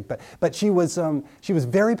Thatcher, I don't think. But she was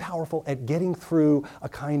very powerful at getting through a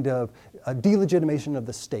kind of a delegitimation of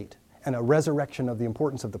the state and a resurrection of the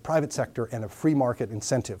importance of the private sector and of free market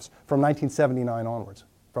incentives from 1979 onwards,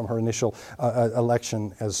 from her initial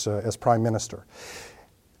election as prime minister.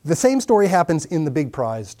 The same story happens in the big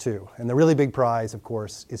prize, too. And the really big prize, of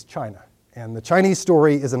course, is China. And the Chinese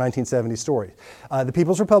story is a 1970s story. The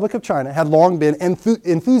People's Republic of China had long been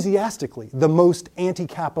enthusiastically the most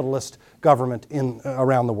anti-capitalist government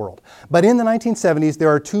around the world. But in the 1970s, there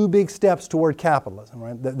are two big steps toward capitalism.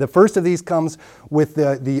 Right? The first of these comes with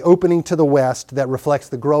the opening to the West that reflects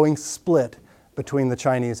the growing split between the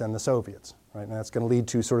Chinese and the Soviets. Right? And that's going to lead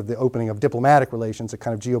to sort of the opening of diplomatic relations, a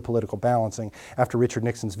kind of geopolitical balancing after Richard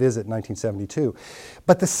Nixon's visit in 1972.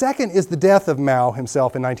 But the second is the death of Mao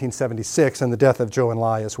himself in 1976 and the death of Zhou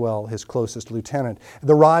Enlai as well, his closest lieutenant.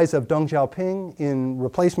 The rise of Deng Xiaoping in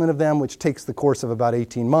replacement of them, which takes the course of about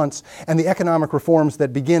 18 months, and the economic reforms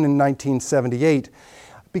that begin in 1978.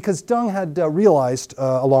 Because Deng had realized,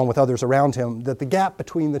 along with others around him, that the gap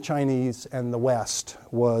between the Chinese and the West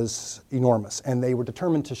was enormous, and they were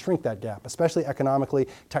determined to shrink that gap, especially economically,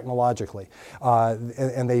 technologically.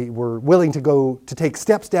 And they were willing to take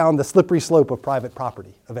steps down the slippery slope of private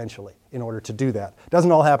property eventually in order to do that. It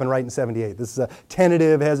doesn't all happen right in 78. This is a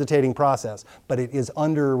tentative, hesitating process, but it is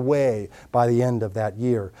underway by the end of that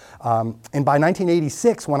year. And by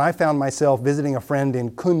 1986, when I found myself visiting a friend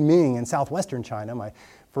in Kunming in southwestern China, my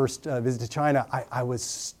first visit to China, I was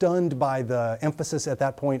stunned by the emphasis at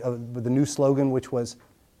that point of the new slogan, which was,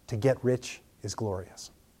 "To get rich is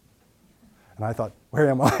glorious." And I thought, where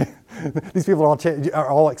am I? These people are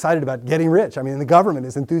all excited about getting rich. I mean, the government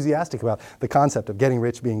is enthusiastic about the concept of getting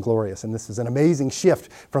rich being glorious. And this is an amazing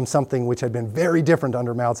shift from something which had been very different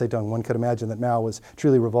under Mao Zedong. One could imagine that Mao was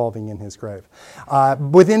truly revolving in his grave.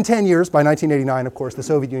 Within 10 years, by 1989, of course, the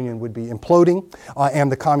Soviet Union would be imploding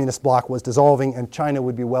and the communist bloc was dissolving, and China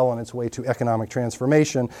would be well on its way to economic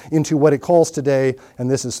transformation into what it calls today, and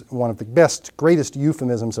this is one of the best, greatest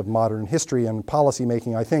euphemisms of modern history and policy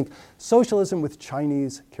making, I think, socialism with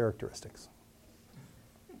Chinese characteristics.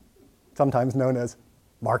 Sometimes known as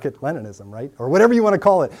market Leninism, right? Or whatever you want to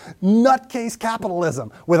call it. Nutcase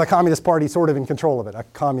capitalism with a communist party sort of in control of it. A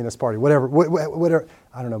communist party, whatever.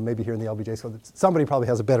 I don't know, maybe here in the LBJ school, somebody probably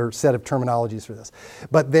has a better set of terminologies for this.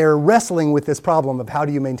 But they're wrestling with this problem of how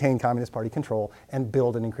do you maintain communist party control and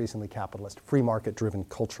build an increasingly capitalist, free market-driven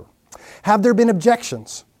culture. Have there been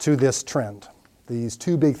objections to this trend? These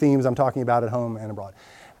two big themes I'm talking about at home and abroad.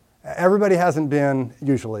 Everybody hasn't been,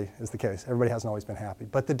 usually is the case, everybody hasn't always been happy.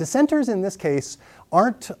 But the dissenters in this case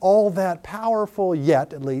aren't all that powerful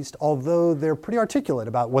yet, at least, although they're pretty articulate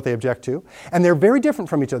about what they object to. And they're very different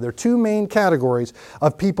from each other. There are two main categories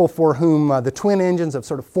of people for whom the twin engines of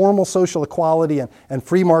sort of formal social equality and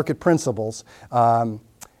free market principles, for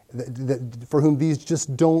whom these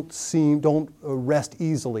just don't rest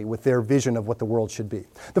easily with their vision of what the world should be.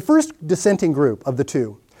 The first dissenting group of the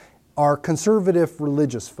two are conservative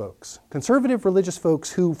religious folks. Conservative religious folks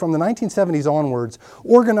who, from the 1970s onwards,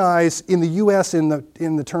 organize in the U.S. in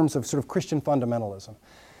the terms of sort of Christian fundamentalism,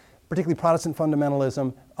 particularly Protestant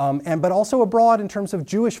fundamentalism, but also abroad in terms of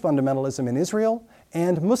Jewish fundamentalism in Israel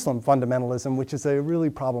and Muslim fundamentalism, which is a really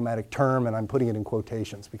problematic term, and I'm putting it in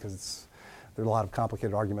quotations because there are a lot of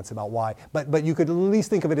complicated arguments about why. But you could at least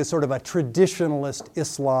think of it as sort of a traditionalist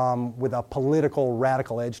Islam with a political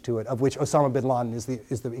radical edge to it, of which Osama bin Laden is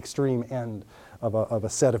the extreme end of a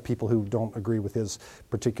set of people who don't agree with his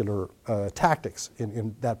particular tactics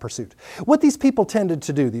in that pursuit. What these people tended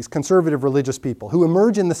to do, these conservative religious people who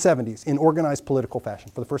emerge in the 70s in organized political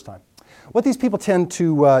fashion for the first time, what these people tend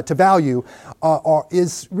to value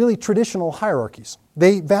is really traditional hierarchies.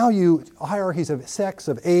 They value hierarchies of sex,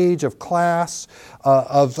 of age, of class,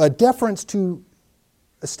 of deference to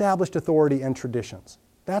established authority and traditions.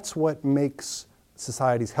 That's what makes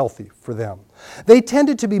societies healthy for them. They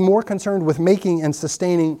tended to be more concerned with making and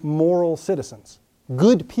sustaining moral citizens,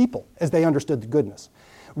 good people, as they understood the goodness,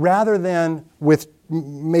 rather than with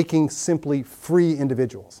making simply free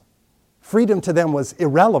individuals. Freedom to them was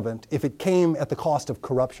irrelevant if it came at the cost of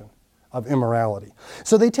corruption, of immorality.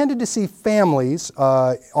 So they tended to see families,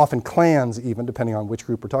 often clans even, depending on which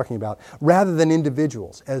group we're talking about, rather than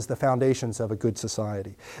individuals as the foundations of a good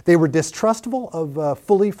society. They were distrustful of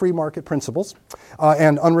fully free market principles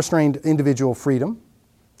and unrestrained individual freedom.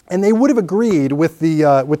 And they would have agreed with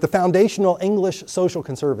the foundational English social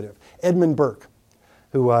conservative, Edmund Burke,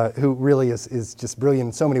 who really is just brilliant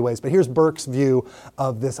in so many ways. But here's Burke's view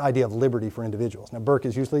of this idea of liberty for individuals. Now, Burke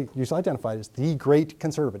is usually identified as the great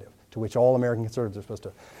conservative, to which all American conservatives are supposed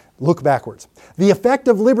to look backwards. The effect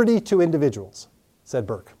of liberty to individuals, said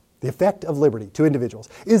Burke, the effect of liberty to individuals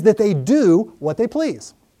is that they do what they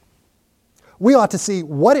please. We ought to see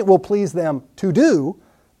what it will please them to do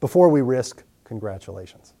before we risk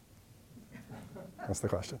congratulations. That's the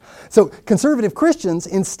question. So conservative Christians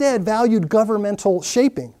instead valued governmental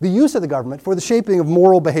shaping, the use of the government for the shaping of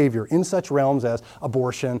moral behavior in such realms as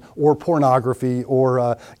abortion or pornography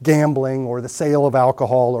or gambling or the sale of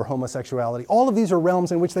alcohol or homosexuality. All of these are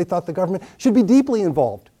realms in which they thought the government should be deeply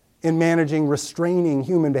involved in managing, restraining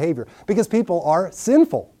human behavior because people are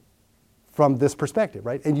sinful from this perspective,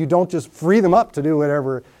 right? And you don't just free them up to do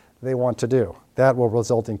whatever they want to do. That will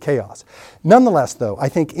result in chaos. Nonetheless, though, I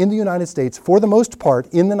think in the United States, for the most part,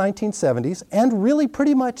 in the 1970s, and really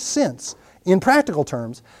pretty much since, in practical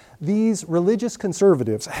terms, these religious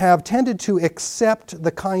conservatives have tended to accept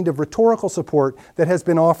the kind of rhetorical support that has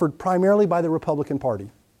been offered primarily by the Republican Party.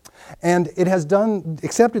 And it has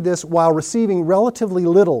accepted this while receiving relatively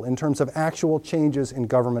little in terms of actual changes in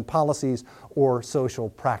government policies or social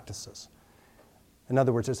practices. In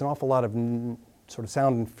other words, there's an awful lot of sort of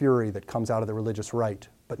sound and fury that comes out of the religious right,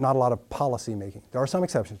 but not a lot of policy making. There are some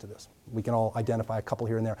exceptions to this. We can all identify a couple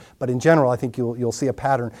here and there. But in general, I think you'll see a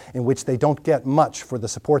pattern in which they don't get much for the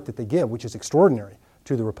support that they give, which is extraordinary,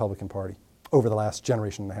 to the Republican Party over the last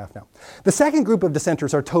generation and a half now. The second group of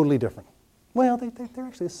dissenters are totally different. Well, there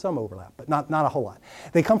actually is some overlap, but not a whole lot.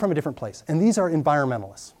 They come from a different place, and these are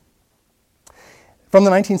environmentalists. From the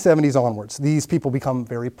 1970s onwards, these people become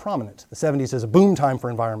very prominent. The 70s is a boom time for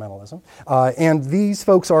environmentalism, and these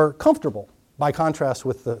folks are comfortable by contrast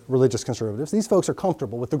with the religious conservatives. These folks are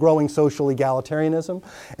comfortable with the growing social egalitarianism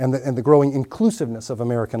and the growing inclusiveness of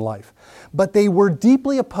American life. But they were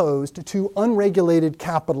deeply opposed to unregulated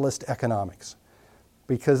capitalist economics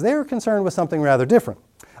because they were concerned with something rather different.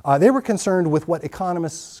 They were concerned with what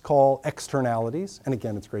economists call externalities, and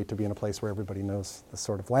again, it's great to be in a place where everybody knows this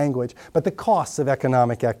sort of language, but the costs of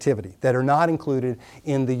economic activity that are not included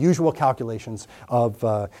in the usual calculations of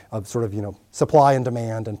sort of, supply and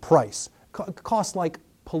demand and price. Costs like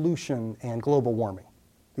pollution and global warming,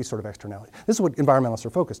 these sort of externalities. This is what environmentalists are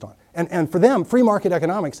focused on. And for them, free market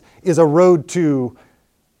economics is a road to,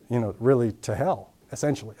 really to hell.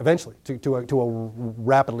 Essentially, eventually, to a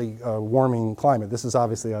rapidly warming climate. This is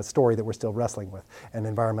obviously a story that we're still wrestling with, and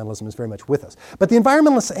environmentalism is very much with us. But the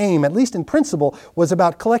environmentalists' aim, at least in principle, was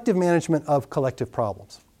about collective management of collective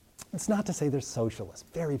problems. It's not to say they're socialists.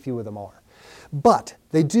 Very few of them are. But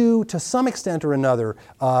they do, to some extent or another,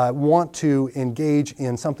 want to engage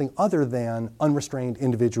in something other than unrestrained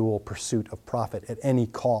individual pursuit of profit at any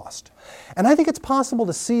cost. And I think it's possible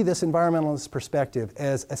to see this environmentalist perspective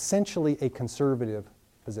as essentially a conservative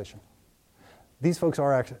position. These folks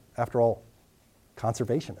are, after all,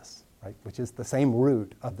 conservationists, right? Which is the same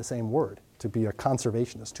root of the same word. To be a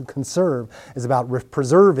conservationist. To conserve is about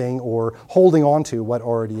preserving or holding on to what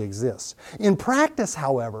already exists. In practice,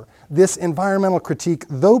 however, this environmental critique,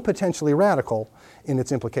 though potentially radical in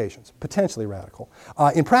its implications,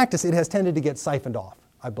 in practice it has tended to get siphoned off,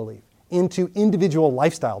 I believe, into individual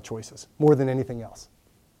lifestyle choices more than anything else.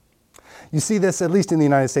 You see this, at least in the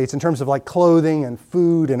United States, in terms of like clothing and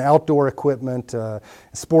food and outdoor equipment,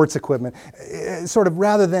 sports equipment, sort of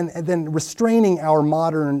rather than restraining our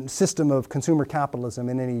modern system of consumer capitalism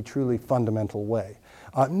in any truly fundamental way.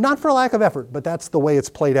 Not for a lack of effort, but that's the way it's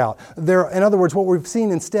played out. In other words, what we've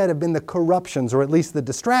seen instead have been the corruptions, or at least the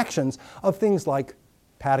distractions, of things like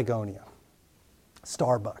Patagonia,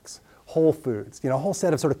 Starbucks, Whole Foods, a whole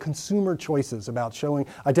set of sort of consumer choices about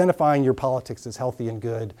identifying your politics as healthy and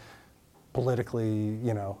good, politically,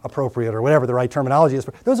 appropriate, or whatever the right terminology is.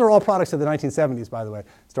 Those are all products of the 1970s, by the way.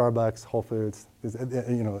 Starbucks, Whole Foods,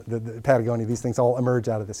 the Patagonia, these things all emerge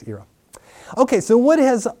out of this era. Okay, so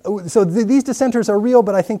these dissenters are real,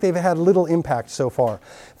 but I think they've had little impact so far.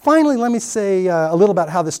 Finally, let me say a little about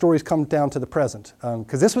how the stories come down to the present,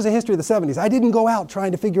 because this was a history of the 70s. I didn't go out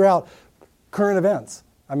trying to figure out current events.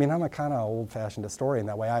 I mean, I'm a kind of old-fashioned historian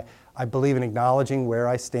that way. I believe in acknowledging where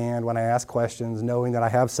I stand when I ask questions, knowing that I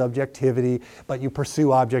have subjectivity, but you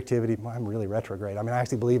pursue objectivity. Well, I'm really retrograde. I mean, I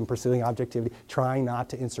actually believe in pursuing objectivity, trying not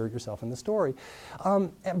to insert yourself in the story.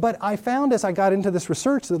 But I found as I got into this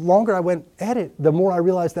research, the longer I went at it, the more I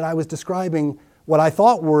realized that I was describing what I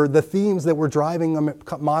thought were the themes that were driving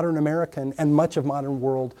modern American and much of modern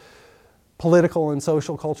world political and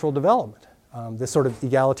social cultural development. This sort of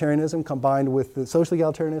egalitarianism combined with the social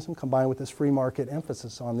egalitarianism combined with this free market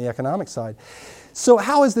emphasis on the economic side. So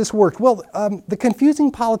how has this worked? Well, the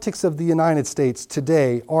confusing politics of the United States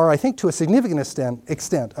today are, I think, to a significant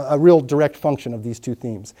extent a real direct function of these two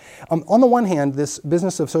themes. On the one hand, this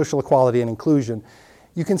business of social equality and inclusion,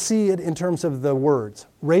 you can see it in terms of the words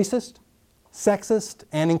racist, sexist,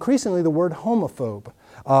 and increasingly the word homophobe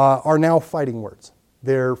are now fighting words.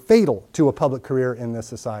 They're fatal to a public career in this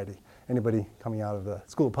society. Anybody coming out of the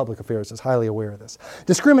School of Public Affairs is highly aware of this.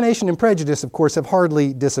 Discrimination and prejudice, of course, have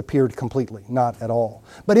hardly disappeared completely, not at all.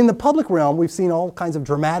 But in the public realm, we've seen all kinds of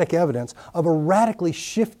dramatic evidence of a radically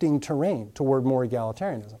shifting terrain toward more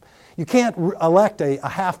egalitarianism. You can't elect a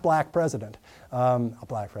half-black president, a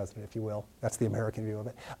black president, if you will. That's the American view of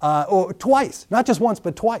it. Or twice, not just once,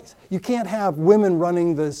 but twice. You can't have women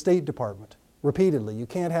running the State Department repeatedly. You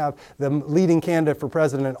can't have the leading candidate for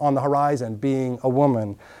president on the horizon being a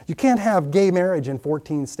woman. You can't have gay marriage in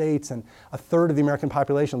 14 states and a third of the American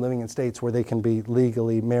population living in states where they can be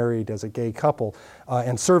legally married as a gay couple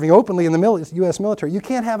and serving openly in the U.S. military. You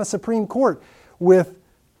can't have a Supreme Court with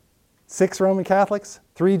 6 Roman Catholics,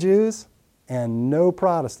 3 Jews, and no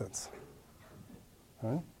Protestants.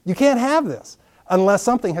 Right? You can't have this unless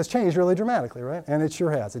something has changed really dramatically, right? And it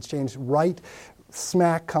sure has. It's changed right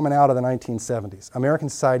smack coming out of the 1970s. American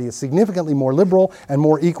society is significantly more liberal and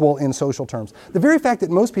more equal in social terms. The very fact that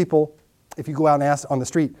most people, if you go out and ask on the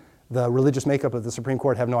street, the religious makeup of the Supreme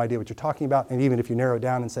Court have no idea what you're talking about, and even if you narrow it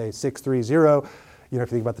down and say 6-3-0, if you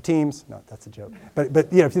think about the teams, no, that's a joke. But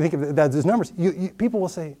if you think of those numbers, people will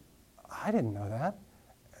say, I didn't know that,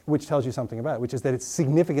 which tells you something about it, which is that it's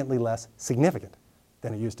significantly less significant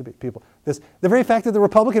than it used to be. The very fact that the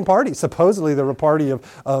Republican Party, supposedly the party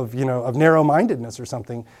of narrow-mindedness or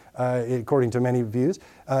something, according to many views,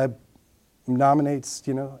 nominates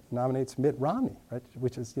Mitt Romney, right?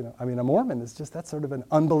 Which is, a Mormon is just, that's sort of an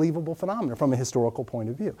unbelievable phenomenon from a historical point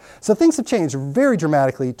of view. So things have changed very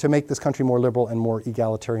dramatically to make this country more liberal and more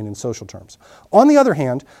egalitarian in social terms. On the other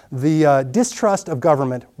hand, the distrust of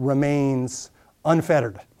government remains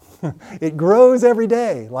unfettered. It grows every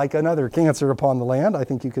day like another cancer upon the land, I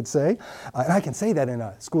think you could say. And I can say that in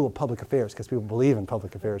a school of public affairs because people believe in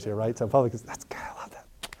public affairs here, right? So I love that.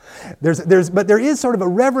 But there is sort of a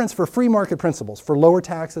reverence for free market principles, for lower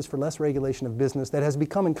taxes, for less regulation of business that has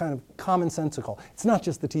become kind of commonsensical. It's not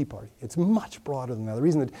just the Tea Party. It's much broader than that. The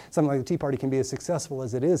reason that something like the Tea Party can be as successful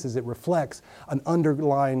as it is it reflects an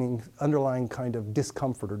underlying kind of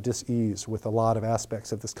discomfort or dis-ease with a lot of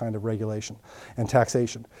aspects of this kind of regulation and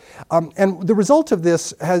taxation. And the result of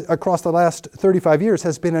this across the last 35 years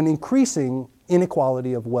has been an increasing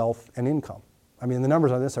inequality of wealth and income. The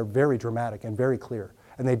numbers on this are very dramatic and very clear.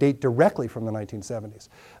 And they date directly from the 1970s,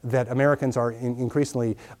 that Americans are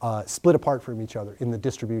increasingly split apart from each other in the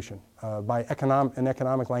distribution. By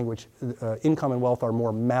economic language, income and wealth are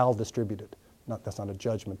more maldistributed. That's not a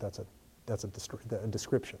judgment, that's a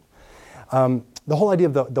description. The whole idea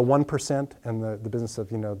of the 1% and the business of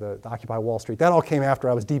the Occupy Wall Street, that all came after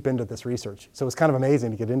I was deep into this research. So it's kind of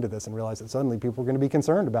amazing to get into this and realize that suddenly people were going to be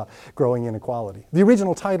concerned about growing inequality. The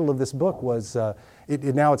original title of this book was,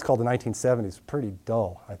 now it's called The 1970s. Pretty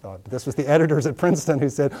dull, I thought. But this was the editors at Princeton who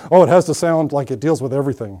said, oh, it has to sound like it deals with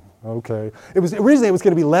everything. Okay. Originally it was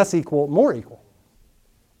going to be less equal, more equal.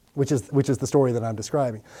 Which is the story that I'm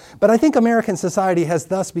describing. But I think American society has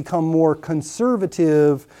thus become more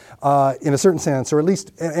conservative in a certain sense, or at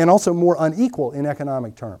least, and also more unequal in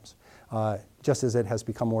economic terms, just as it has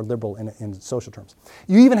become more liberal in social terms.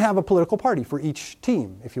 You even have a political party for each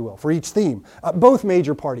team, if you will, for each theme. Both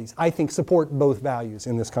major parties, I think, support both values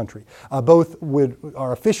in this country. Both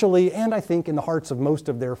are officially, and I think in the hearts of most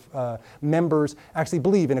of their members, actually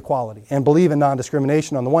believe in equality and believe in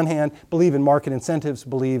non-discrimination on the one hand, believe in market incentives,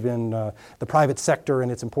 believe in the private sector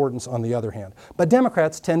and its importance on the other hand. But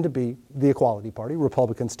Democrats tend to be the equality party.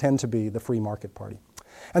 Republicans tend to be the free market party.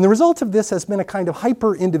 And the result of this has been a kind of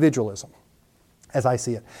hyper-individualism, as I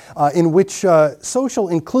see it, in which social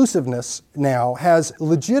inclusiveness now has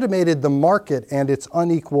legitimated the market and its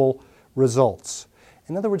unequal results.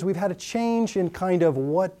 In other words, we've had a change in kind of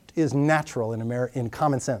what is natural in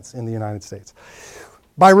common sense in the United States.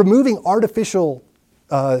 By removing artificial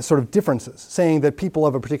sort of differences, saying that people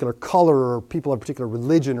of a particular color or people of a particular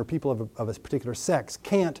religion or people of a particular sex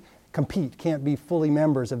can't compete, can't be fully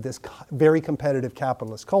members of this very competitive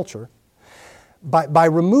capitalist culture, By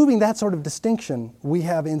removing that sort of distinction, we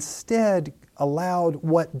have instead allowed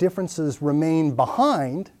what differences remain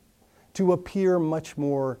behind to appear much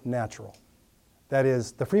more natural. That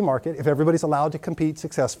is, the free market, if everybody's allowed to compete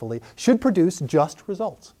successfully, should produce just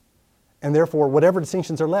results. And therefore, whatever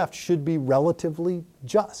distinctions are left should be relatively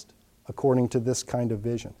just, according to this kind of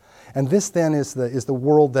vision. And this then is the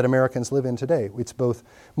world that Americans live in today. It's both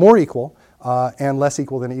more equal and less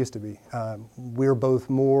equal than it used to be. We're both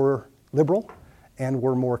more liberal and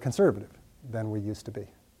we're more conservative than we used to be.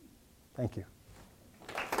 Thank you.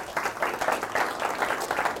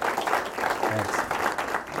 Thanks.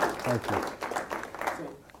 Thank you. So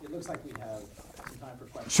it looks like we have some time for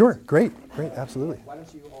questions. Sure, great, absolutely. Why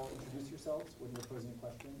don't you all introduce yourselves when you're posing a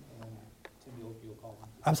question, and then Tim, you'll call them.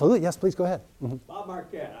 Absolutely, yes, please go ahead. Mm-hmm. Bob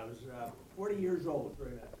Marquette. I was 40 years old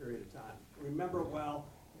during that period of time. Remember it well,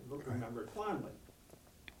 remember it fondly.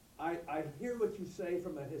 I hear what you say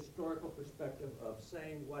from a historical perspective of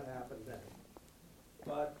saying what happened then.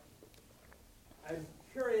 But I'm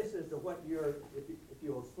curious as to what if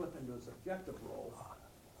you'll slip into a subjective role,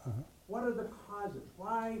 what are the causes?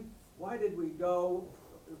 Why did we go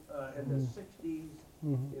in the 60s,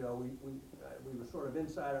 we were sort of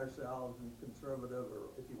inside ourselves and conservative,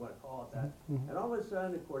 or if you want to call it that, and all of a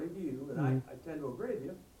sudden, according to you, and I tend to agree with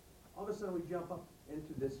you, all of a sudden we jump up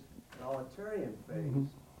into this egalitarian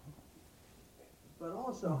phase. But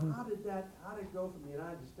also, how did it go from the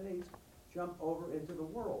United States, jump over into the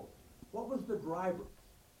world? What was the driver?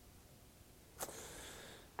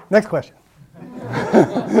 Next question.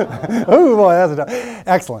 Oh boy, that's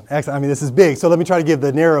excellent. This is big. So let me try to give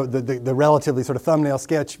the relatively sort of thumbnail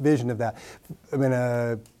sketch vision of that. I'm going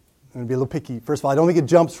to be a little picky. First of all, I don't think it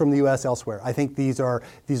jumps from the U.S. elsewhere. I think these are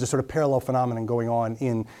sort of parallel phenomena going on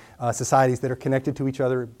in societies that are connected to each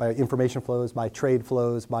other by information flows, by trade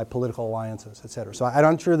flows, by political alliances, et cetera. So I'm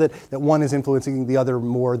not sure that one is influencing the other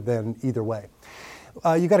more than either way.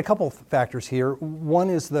 You've got a couple of factors here. One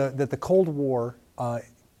is that the Cold War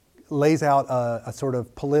lays out a sort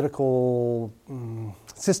of political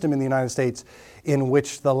system in the United States in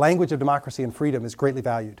which the language of democracy and freedom is greatly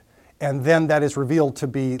valued. And then that is revealed to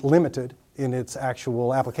be limited in its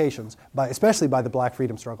actual applications, especially by the Black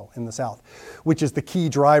freedom struggle in the South, which is the key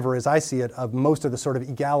driver, as I see it, of most of the sort of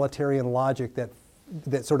egalitarian logic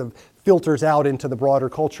that sort of filters out into the broader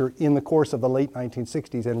culture in the course of the late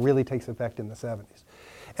 1960s and really takes effect in the 70s.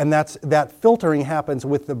 And that filtering happens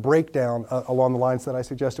with the breakdown along the lines that I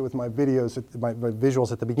suggested with my videos, my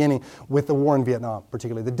visuals at the beginning, with the war in Vietnam,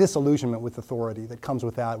 particularly the disillusionment with authority that comes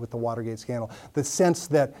with that, with the Watergate scandal, the sense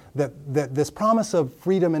that this promise of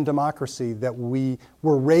freedom and democracy that we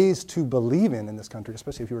were raised to believe in this country,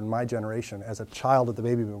 especially if you were in my generation as a child of the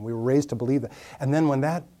baby boom, we were raised to believe that. And then when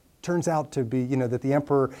that turns out to be, that the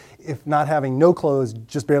emperor, if not having no clothes,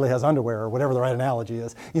 just barely has underwear, or whatever the right analogy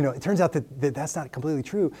is, it turns out that that's not completely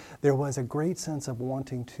true. There was a great sense of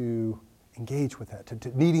wanting to engage with that,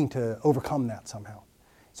 to needing to overcome that somehow.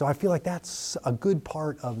 So I feel like that's a good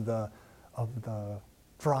part of the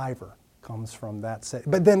driver comes from that set.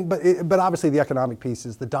 But obviously the economic piece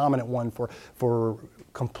is the dominant one for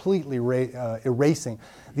completely erasing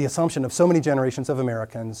the assumption of so many generations of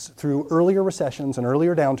Americans through earlier recessions and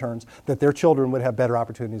earlier downturns that their children would have better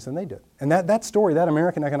opportunities than they did. And that story, that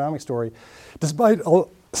American economic story, despite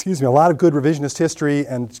a lot of good revisionist history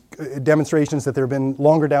and demonstrations that there have been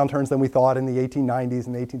longer downturns than we thought in the 1890s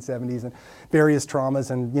and the 1870s and various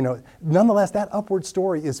traumas, and nonetheless that upward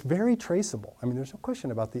story is very traceable. I mean, there's no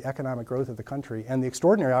question about the economic growth of the country and the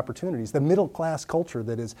extraordinary opportunities. The middle class culture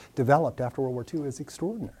that is developed after World War II is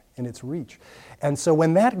extraordinary in its reach. And so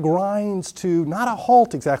when that grinds to, not a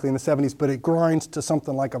halt exactly in the 70s, but it grinds to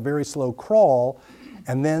something like a very slow crawl,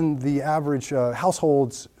 and then the average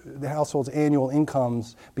household's annual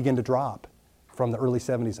incomes begin to drop from the early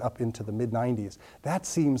 70s up into the mid-90s. That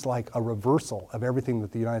seems like a reversal of everything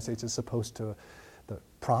that the United States is supposed to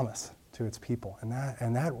promise to its people. And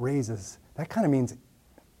that kind of means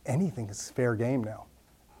anything is fair game now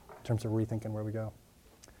in terms of rethinking where we go.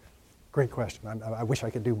 Great question. I wish I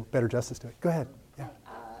could do better justice to it. Go ahead. Yeah.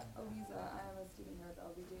 Aliza, I am a student here at the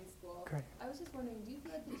LBJ School. Great. I was just wondering, do you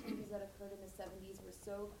feel like the changes that occurred in the 70s were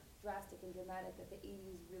so drastic and dramatic that the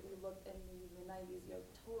 80s really looked, and maybe the 90s,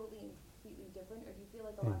 totally and completely different? Or do you feel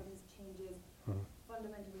like a lot of these changes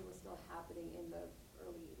fundamentally were still happening in the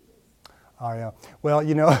early 80s? Oh, yeah. Well,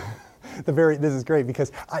 this is great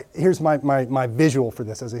because here's my visual for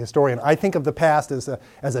this as a historian. I think of the past as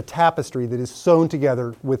a tapestry that is sewn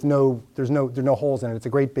together with there's no holes in it. It's a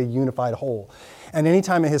great big unified whole. And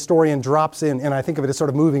anytime a historian drops in, and I think of it as sort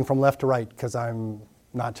of moving from left to right because I'm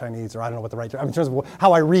not Chinese, or I don't know what the right term, in terms of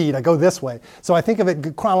how I read, I go this way. So I think of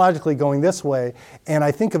it chronologically going this way, and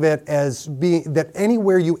I think of it as being that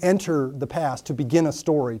anywhere you enter the past to begin a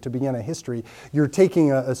story, to begin a history, you're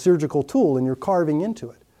taking a surgical tool and you're carving into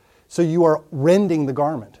it. So you are rending the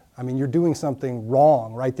garment. I mean, you're doing something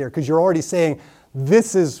wrong right there because you're already saying,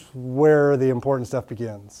 this is where the important stuff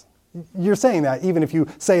begins. You're saying that even if you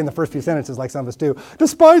say in the first few sentences, like some of us do,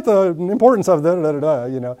 despite the importance of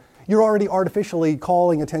you're already artificially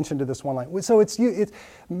calling attention to this one line. So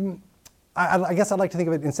I guess I'd like to think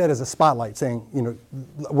of it instead as a spotlight, saying,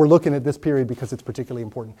 we're looking at this period because it's particularly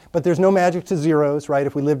important. But there's no magic to zeros, right?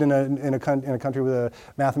 If we lived in a country with a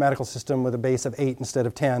mathematical system with a base of 8 instead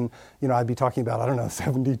of 10, I'd be talking about,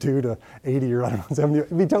 72 to 80 or 70.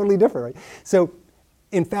 It'd be totally different, right? So,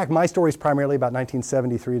 in fact, my story is primarily about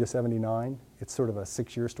 1973 to 79. It's sort of a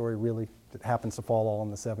 6-year story, really, that happens to fall all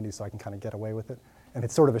in the 70s, so I can kind of get away with it. And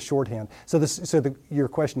it's sort of a shorthand. So your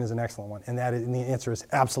question is an excellent one, and the answer is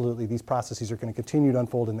absolutely. These processes are going to continue to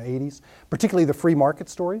unfold in the 80s, particularly the free market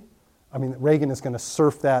story. I mean, Reagan is going to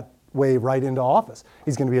surf that wave right into office.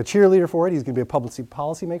 He's going to be a cheerleader for it. He's going to be a public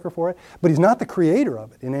policy maker for it. But he's not the creator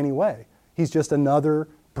of it in any way. He's just another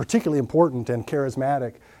particularly important and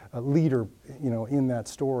charismatic leader, in that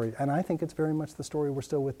story. And I think it's very much the story we're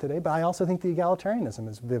still with today. But I also think the egalitarianism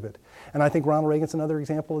is vivid. And I think Ronald Reagan's another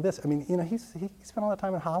example of this. I mean, he spent all that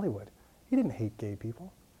time in Hollywood. He didn't hate gay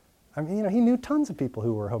people. I mean, he knew tons of people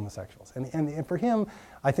who were homosexuals. And for him,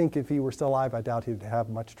 I think if he were still alive, I doubt he'd have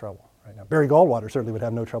much trouble right now. Barry Goldwater certainly would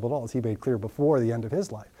have no trouble at all, as he made clear before the end of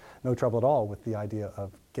his life. No trouble at all with the idea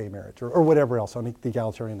of gay marriage or whatever else on the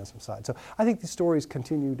egalitarianism side. So I think these stories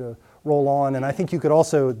continue to roll on, and I think you could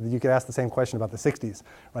ask the same question about the 60s,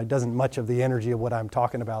 right? Doesn't much of the energy of what I'm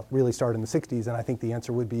talking about really start in the 60s? And I think the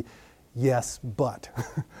answer would be yes, but.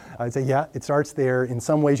 I'd say, yeah, it starts there. In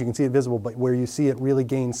some ways you can see it visible, but where you see it really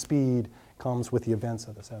gain speed comes with the events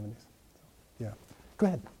of the 70s. So, yeah. Go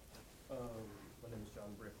ahead. My name is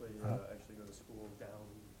John Brickley. I actually go to school down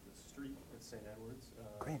the street at St. Edward's.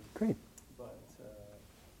 Great. But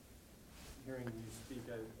hearing you speak,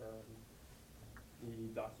 the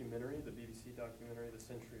documentary, the BBC documentary, The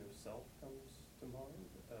Century of Self, comes Borstelmann.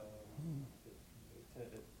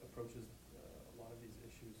 It approaches a lot of these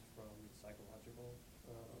issues from the psychological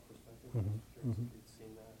perspective. I'm curious if you'd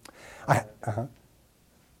seen that.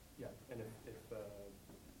 Yeah, and if that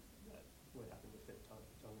would happen to fit tongue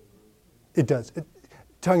and groove. It does.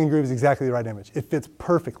 Tongue and Groove is exactly the right image. It fits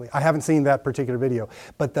perfectly. I haven't seen that particular video,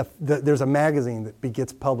 but there's a magazine that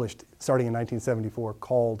gets published starting in 1974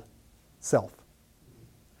 called Self.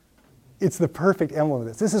 It's the perfect emblem of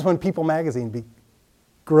this. This is when People magazine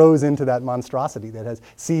grows into that monstrosity that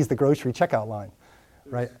sees the grocery checkout line,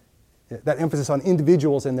 right? Yeah, that emphasis on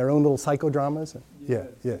individuals and their own little psychodramas. Yeah.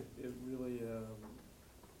 It really,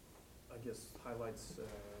 I guess, highlights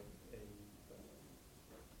a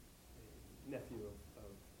nephew of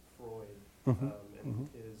Freud and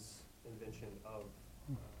his invention of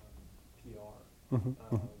PR and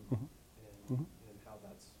how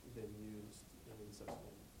that's been used in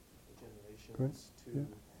subsequent generations to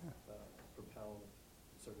propel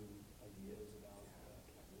certain ideas about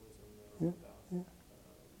capitalism or about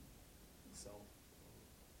self.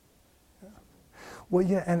 Well,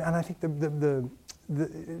 yeah, and I think the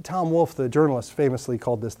Tom Wolfe, the journalist, famously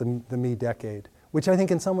called this the me decade, which I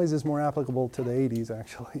think in some ways is more applicable to the 80s,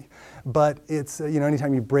 actually. But it's,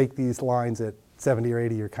 anytime you break these lines at 70 or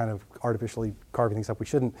 80, you're kind of artificially carving things up we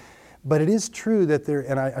shouldn't. But it is true that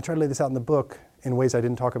and I try to lay this out in the book in ways I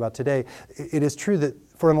didn't talk about today, it is true that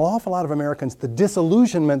for an awful lot of Americans, the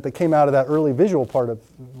disillusionment that came out of that early visual part of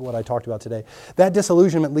what I talked about today, that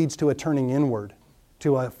disillusionment leads to a turning inward,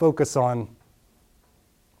 to a focus on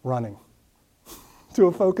running, to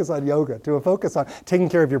a focus on yoga, to a focus on taking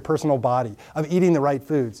care of your personal body, of eating the right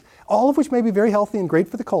foods, all of which may be very healthy and great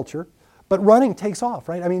for the culture, but running takes off,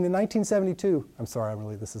 right? I mean, in 1972, I'm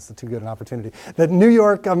sorry, this is too good an opportunity. The New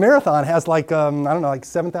York Marathon has like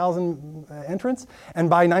 7,000 entrants, and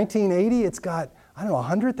by 1980, it's got,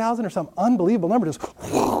 100,000 or some unbelievable number.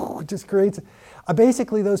 Just creates,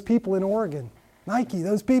 basically those people in Oregon, Nike,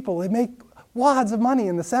 those people, they make wads of money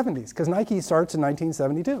in the 70s, because Nike starts in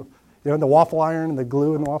 1972. The waffle iron and the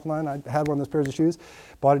glue in the waffle iron. I had one of those pairs of shoes,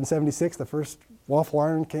 bought it in 76. The first waffle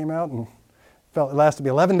iron came out and it lasted me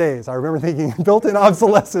 11 days. I remember thinking, built-in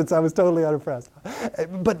obsolescence. I was totally unimpressed.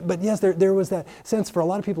 But yes, there was that sense for a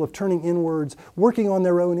lot of people of turning inwards, working on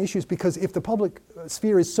their own issues, because if the public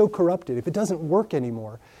sphere is so corrupted, if it doesn't work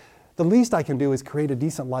anymore, the least I can do is create a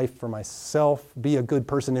decent life for myself, be a good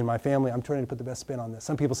person in my family. I'm trying to put the best spin on this.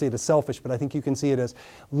 Some people see it as selfish, but I think you can see it as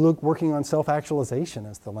working on self-actualization,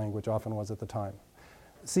 as the language often was at the time.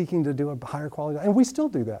 Seeking to do a higher quality, and we still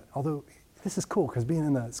do that, although this is cool, because being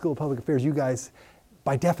in the School of Public Affairs, you guys,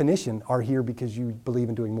 by definition, are here because you believe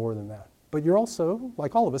in doing more than that. But you're also,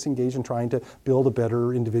 like all of us, engaged in trying to build a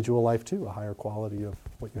better individual life too, a higher quality of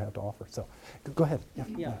what you have to offer. So, go ahead.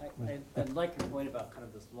 Yeah, I like your point about kind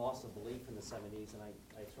of this loss of belief in the 70s, and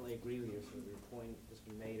I certainly agree with you, your point that's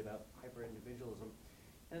been made about hyper-individualism.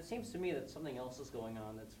 And it seems to me that something else is going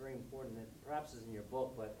on that's very important, that perhaps is in your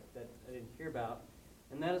book, but that I didn't hear about,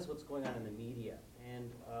 and that is what's going on in the media.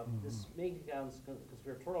 And this may sound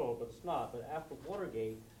conspiratorial, but it's not. But after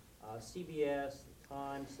Watergate, CBS, the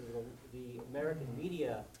Times, the American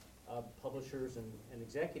media publishers and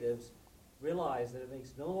executives realized that it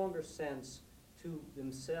makes no longer sense to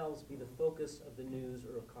themselves be the focus of the news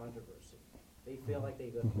or a controversy. They feel like they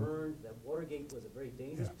got burned, that Watergate was a very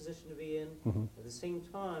dangerous position to be in. At the same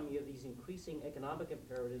time, you have these increasing economic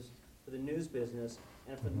imperatives for the news business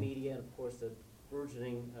and for the media, and of course the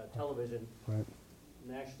burgeoning television,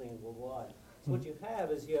 nationally and worldwide. So what you have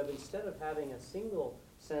is instead of having a single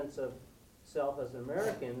sense of self as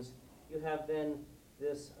Americans, you have then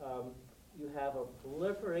this, you have a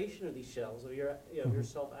proliferation of these shells of your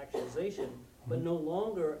self-actualization, but no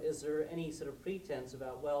longer is there any sort of pretense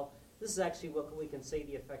about, well, this is actually what we can say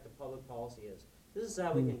the effect of public policy is. This is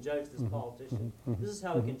how we can judge this politician. This is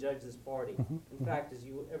how we can judge this party. In fact, as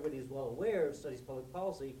everybody is well aware who studies public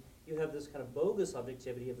policy, you have this kind of bogus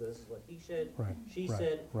objectivity of this is what he said, she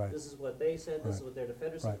said, this is what they said, this is what their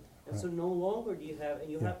defenders said. And so no longer do you have,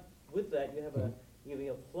 and you have, with that, you have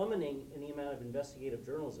a plummeting in the amount of investigative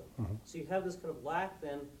journalism. So you have this kind of lack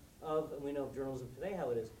then of, and we know journalism today how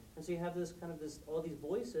it is, and so you have this kind of all these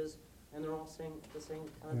voices, and they're all saying the same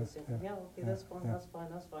thing, okay, that's fine, that's fine,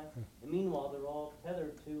 that's fine. And meanwhile, they're all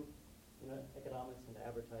tethered to, economics and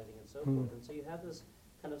advertising and so forth. And so you have this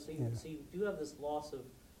kind of, so you do have this loss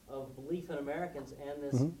of belief in Americans and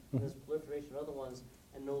this proliferation of other ones,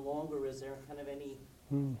 and no longer is there kind of any,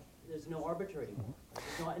 there's no arbitrary anymore.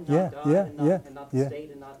 There's not God and not the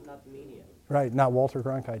state and not the media. Right, not Walter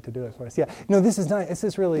Cronkite to do it for us. Yeah, no, this is nice. This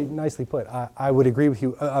is really nicely put. I would agree with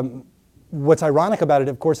you. What's ironic about it,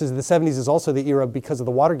 of course, is the 70s is also the era, because of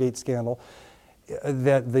the Watergate scandal,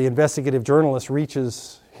 that the investigative journalist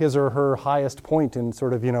reaches his or her highest point in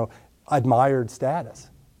sort of, admired status.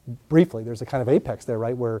 Briefly, there's a kind of apex there,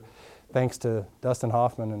 right, where thanks to Dustin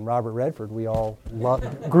Hoffman and Robert Redford, we all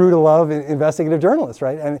grew to love investigative journalists,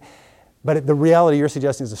 right? But the reality you're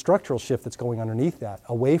suggesting is a structural shift that's going underneath that,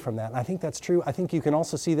 away from that. And I think that's true. I think you can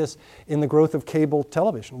also see this in the growth of cable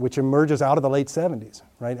television, which emerges out of the late 70s,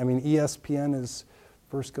 right? I mean, ESPN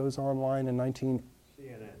first goes online in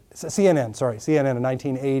CNN in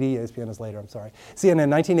 1980, ESPN is later, I'm sorry. CNN in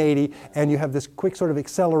 1980, and you have this quick sort of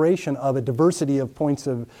acceleration of a diversity of points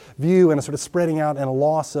of view and a sort of spreading out and a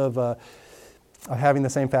loss of having the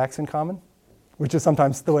same facts in common, which is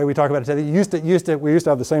sometimes the way we talk about it today. We used to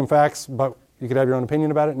have the same facts, but you could have your own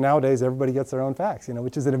opinion about it. Nowadays, everybody gets their own facts,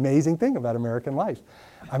 which is an amazing thing about American life.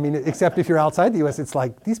 I mean, except if you're outside the U.S., it's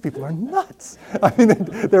like, these people are nuts. I mean,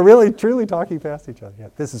 they're really, truly talking past each other. Yeah,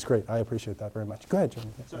 this is great. I appreciate that very much. Go ahead,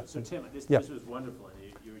 Jim. So Tim, this was wonderful, and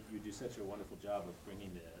you do such a wonderful job of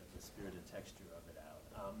bringing the spirit and texture of it out.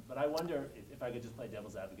 But I wonder if I could just play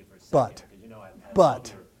devil's advocate for a second,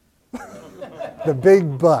 because the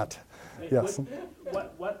big but. Yes.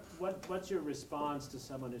 What's your response to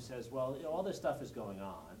someone who says, well, all this stuff is going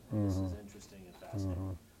on, and this is interesting and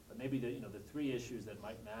fascinating, but maybe the three issues that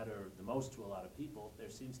might matter the most to a lot of people, there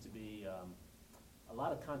seems to be a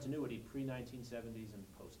lot of continuity pre-1970s and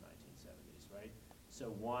post-1970s, right?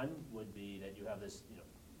 So one would be that you have this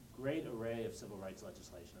great array of civil rights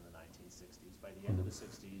legislation in the 1960s. By the end of the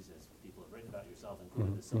 60s, as people have written about, yourself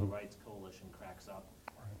included, the Civil Rights Coalition cracks up.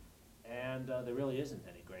 And there really isn't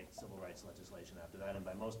any great civil rights legislation after that. And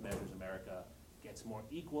by most measures, America gets more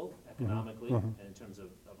equal economically and in terms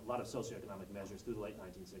of a lot of socioeconomic measures through the late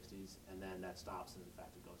 1960s. And then that stops, and in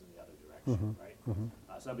fact, it goes in the other direction, right?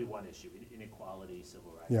 So that'd be one issue, inequality,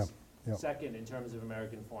 civil rights. Yeah. Second, in terms of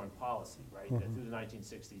American foreign policy, right? That through the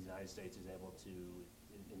 1960s, the United States is able to,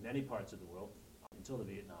 in many parts of the world, until the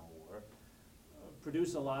Vietnam War,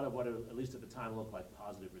 produce a lot of what, at least at the time, looked like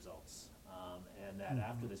positive results. And that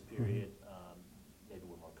after this period, maybe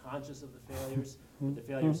we're more conscious of the failures, but the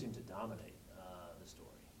failures seem to dominate the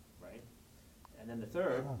story, right? And then the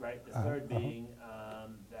third, being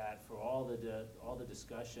that for all the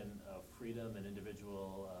discussion of freedom and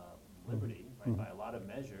individual liberty, right, by a lot of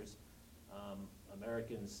measures,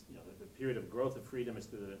 Americans, the period of growth of freedom is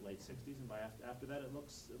through the late 60s, and by after that, it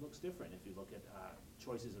looks different. If you look at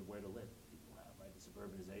choices of where to live, people have, right, the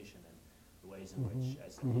suburbanization and the ways in which,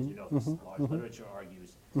 as this large literature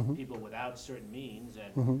argues, people without certain means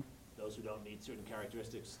and those who don't meet certain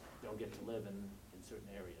characteristics don't get to live in certain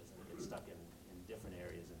areas and get stuck in different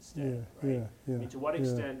areas instead, right? I mean, to what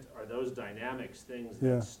extent are those dynamics things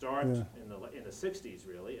that start in the 60s,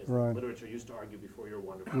 really, as the literature used to argue before your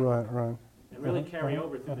wonderful book, and really carry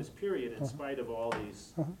over through this period in spite of all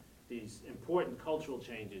these important cultural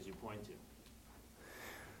changes you point to?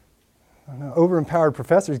 Overempowered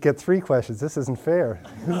professors get 3 questions. This isn't fair.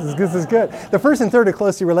 This is good. The first and third are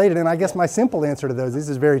closely related, and I guess my simple answer to those, this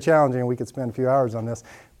is very challenging, and we could spend a few hours on this.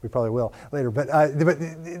 We probably will later. But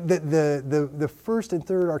the first and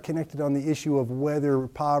third are connected on the issue of whether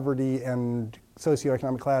poverty and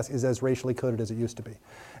socioeconomic class is as racially coded as it used to be.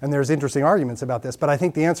 And there's interesting arguments about this, but I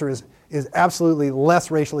think the answer is absolutely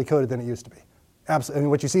less racially coded than it used to be. Absolutely. I mean,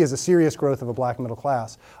 what you see is a serious growth of a black middle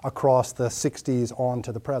class across the 60s on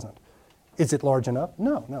to the present. Is it large enough?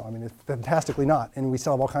 No. I mean, it's fantastically not. And we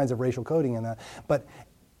still have all kinds of racial coding in that. But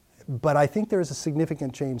I think there is a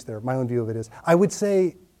significant change there. My own view of it is. I would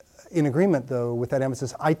say, in agreement, though, with that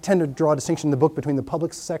emphasis, I tend to draw a distinction in the book between the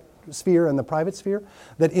public sphere and the private sphere.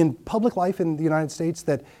 That in public life in the United States,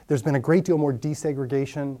 that there's been a great deal more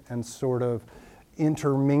desegregation and sort of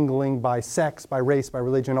intermingling by sex, by race, by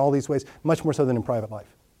religion, all these ways, much more so than in private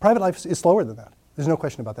life. Private life is slower than that. There's no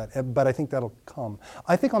question about that, but I think that'll come.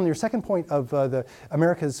 I think on your second point of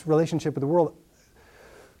America's relationship with the world,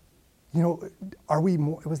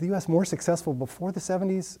 was the U.S. more successful before the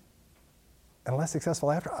 70s and less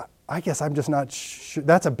successful after? I guess I'm just not sure.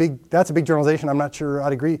 That's a big generalization. I'm not sure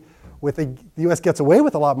I'd agree with. The U.S. gets away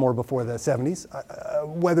with a lot more before the 70s.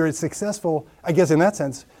 Whether it's successful, I guess in that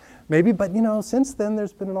sense, maybe, but since then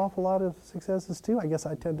there's been an awful lot of successes too. I guess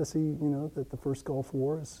I tend to see, that the first Gulf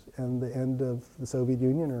Wars and the end of the Soviet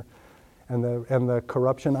Union, and the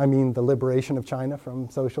corruption. I mean, the liberation of China from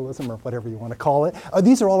socialism, or whatever you want to call it.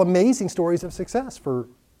 These are all amazing stories of success for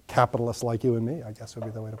capitalists like you and me, I guess would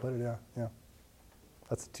be the way to put it. Yeah.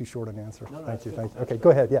 That's too short an answer. No, Thank you. Okay,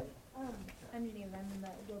 go ahead. Yeah. I'm Janine. I'm in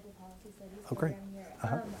the Global Policy Studies Oh, great. program here.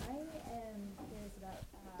 Uh-huh. I am curious about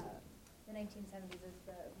the 1970s as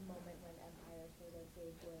the moment when empire sort of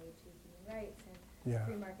gave way to human rights and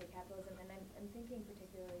free market capitalism. And I'm thinking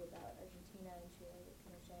particularly about Argentina and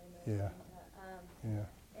Yeah. America.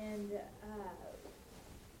 And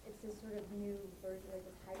it's this sort of new version, or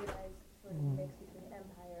this hybridized sort of mix between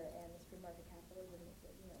empire and this free market capitalism, this,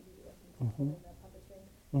 media and the puppet strings.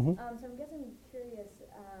 So I guess I'm curious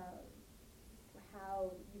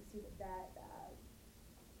how you see that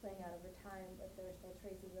playing out over time, if there are still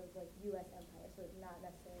traces of like U.S. empire, so it's not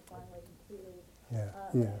necessarily falling away completely.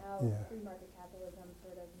 How free market capitalism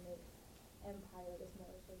sort of makes empire this more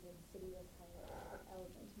sort of insidious kind of element.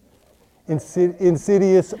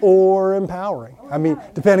 Insidious or empowering. I mean,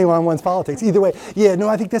 depending on one's politics. Either way. Yeah, no,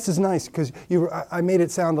 I think this is nice because I made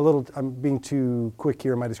it sound a little, I'm being too quick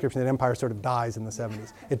here in my description, that empire sort of dies in the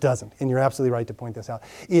 70s. It doesn't, and you're absolutely right to point this out.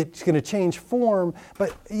 It's going to change form,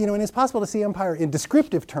 but, and it's possible to see empire in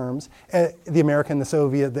descriptive terms, the American, the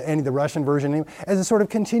Soviet, the Russian version, as a sort of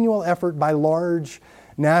continual effort by large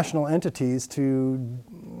national entities to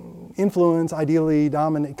influence, ideally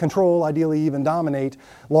dominate, control, ideally even dominate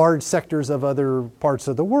large sectors of other parts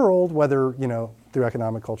of the world, whether, through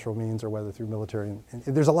economic, cultural means or whether through military. And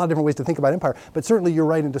there's a lot of different ways to think about empire, but certainly you're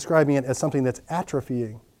right in describing it as something that's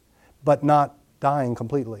atrophying, but not dying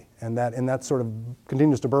completely. And that sort of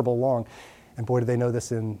continues to burble along. And boy, do they know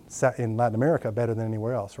this in Latin America better than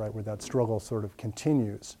anywhere else, right? Where that struggle sort of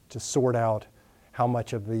continues to sort out how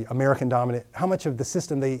much of the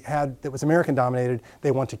system they had that was American dominated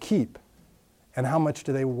they want to keep, and how much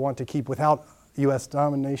do they want to keep without U.S.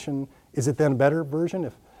 domination? Is it then a better version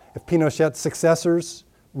if Pinochet's successors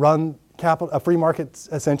run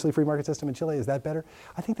essentially free market system in Chile? Is that better?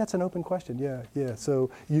 I think that's an open question. Yeah.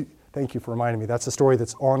 So thank you for reminding me. That's a story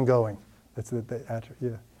that's ongoing.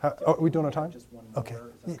 Yeah. Are we doing our time? Just one Okay.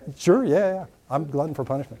 more, is that okay? Sure. Yeah. I'm glutton for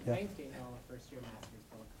punishment. Yeah. My name's Daniel, first-year master's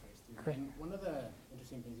public affairs student. Great. And one of the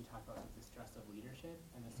interesting things you talk about is this trust of leadership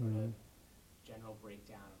and the sort of general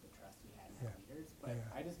breakdown of the trust we had in our leaders. But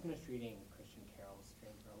I just finished reading Christian Carroll's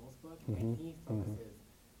Strange Rebels book, and he focuses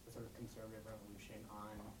the sort of conservative revolution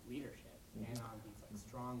on leadership and on these like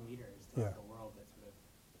strong leaders throughout the world that sort of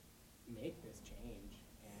make this change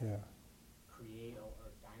and create or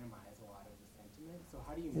dynamize a lot of the sentiment. So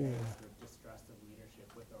how do you manage sort of distrust of leadership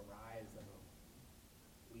with the rise of a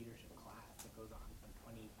leadership class that goes on for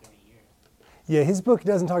 20, 30 years? Yeah, his book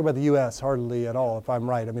doesn't talk about the U.S. hardly at all, if I'm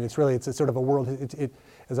right. I mean, it's a sort of a world.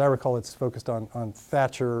 As I recall, it's focused on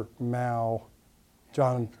Thatcher, Mao,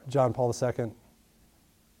 John Paul II,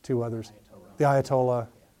 two others, the Ayatollah.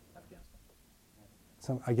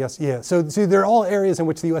 I guess, yeah. So there are all areas in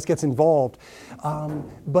which the U.S. gets involved,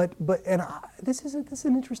 this is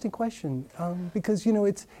an interesting question because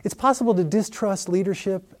it's possible to distrust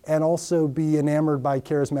leadership and also be enamored by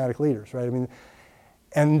charismatic leaders, right? I mean,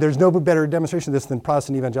 and there's no better demonstration of this than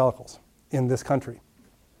Protestant evangelicals in this country.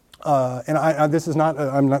 This is not,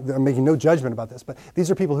 I'm making no judgment about this, but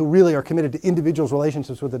these are people who really are committed to individuals'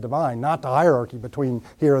 relationships with the divine, not to hierarchy between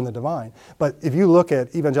here and the divine. But if you look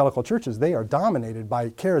at evangelical churches, they are dominated by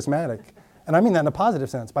charismatic, and I mean that in a positive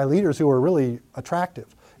sense, by leaders who are really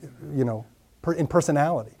attractive, in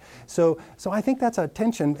personality. So I think that's a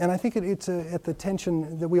tension, and I think it's at the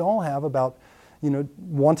tension that we all have about,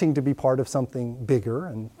 wanting to be part of something bigger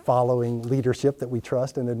and following leadership that we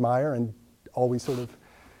trust and admire, and always sort of,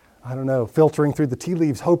 filtering through the tea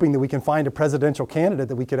leaves, hoping that we can find a presidential candidate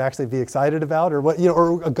that we could actually be excited about, or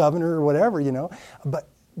or a governor or whatever,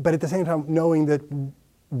 But at the same time, knowing that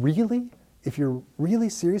really, if you're really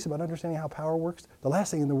serious about understanding how power works, the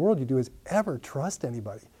last thing in the world you do is ever trust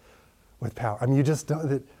anybody with power. I mean, you just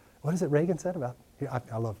don't. What is it Reagan said about?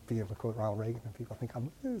 I love being able to quote Ronald Reagan, and people think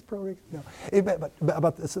I'm pro-Reagan. No, but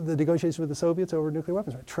about the negotiations with the Soviets over nuclear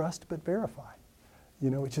weapons, right? Trust but verify.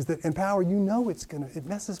 Which is that in power, it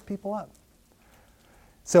messes people up.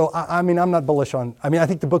 So, I'm not bullish on, I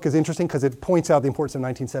think the book is interesting because it points out the importance of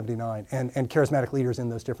 1979 and charismatic leaders in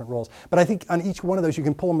those different roles. But I think on each one of those, you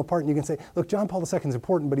can pull them apart and you can say, look, John Paul II is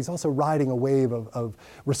important, but he's also riding a wave of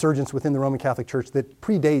resurgence within the Roman Catholic Church that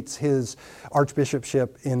predates his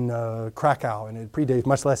archbishopship in Krakow, and it predates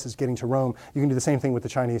much less his getting to Rome. You can do the same thing with the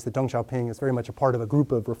Chinese. The Deng Xiaoping is very much a part of a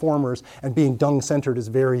group of reformers, and being Deng-centered is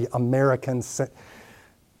very American.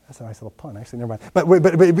 That's a nice little pun, actually. Never mind.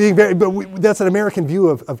 But that's an American view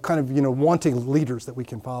of kind of wanting leaders that we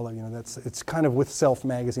can follow. It's kind of with Self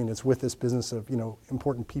magazine. It's with this business of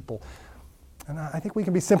important people, and I think we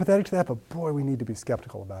can be sympathetic to that. But boy, we need to be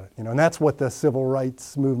skeptical about it. And that's what the civil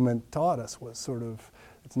rights movement taught us was sort of.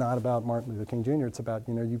 It's not about Martin Luther King Jr. It's about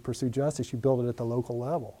you pursue justice. You build it at the local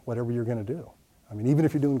level, whatever you're going to do. I mean, even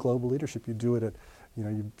if you're doing global leadership, you do it at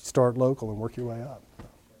you start local and work your way up.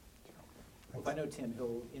 Well, if I know Tim,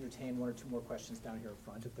 he'll entertain one or two more questions down here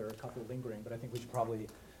front if there are a couple lingering, but I think we should probably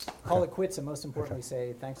call it quits and most importantly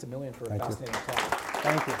say thanks a million for a fascinating talk.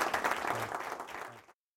 Thank you.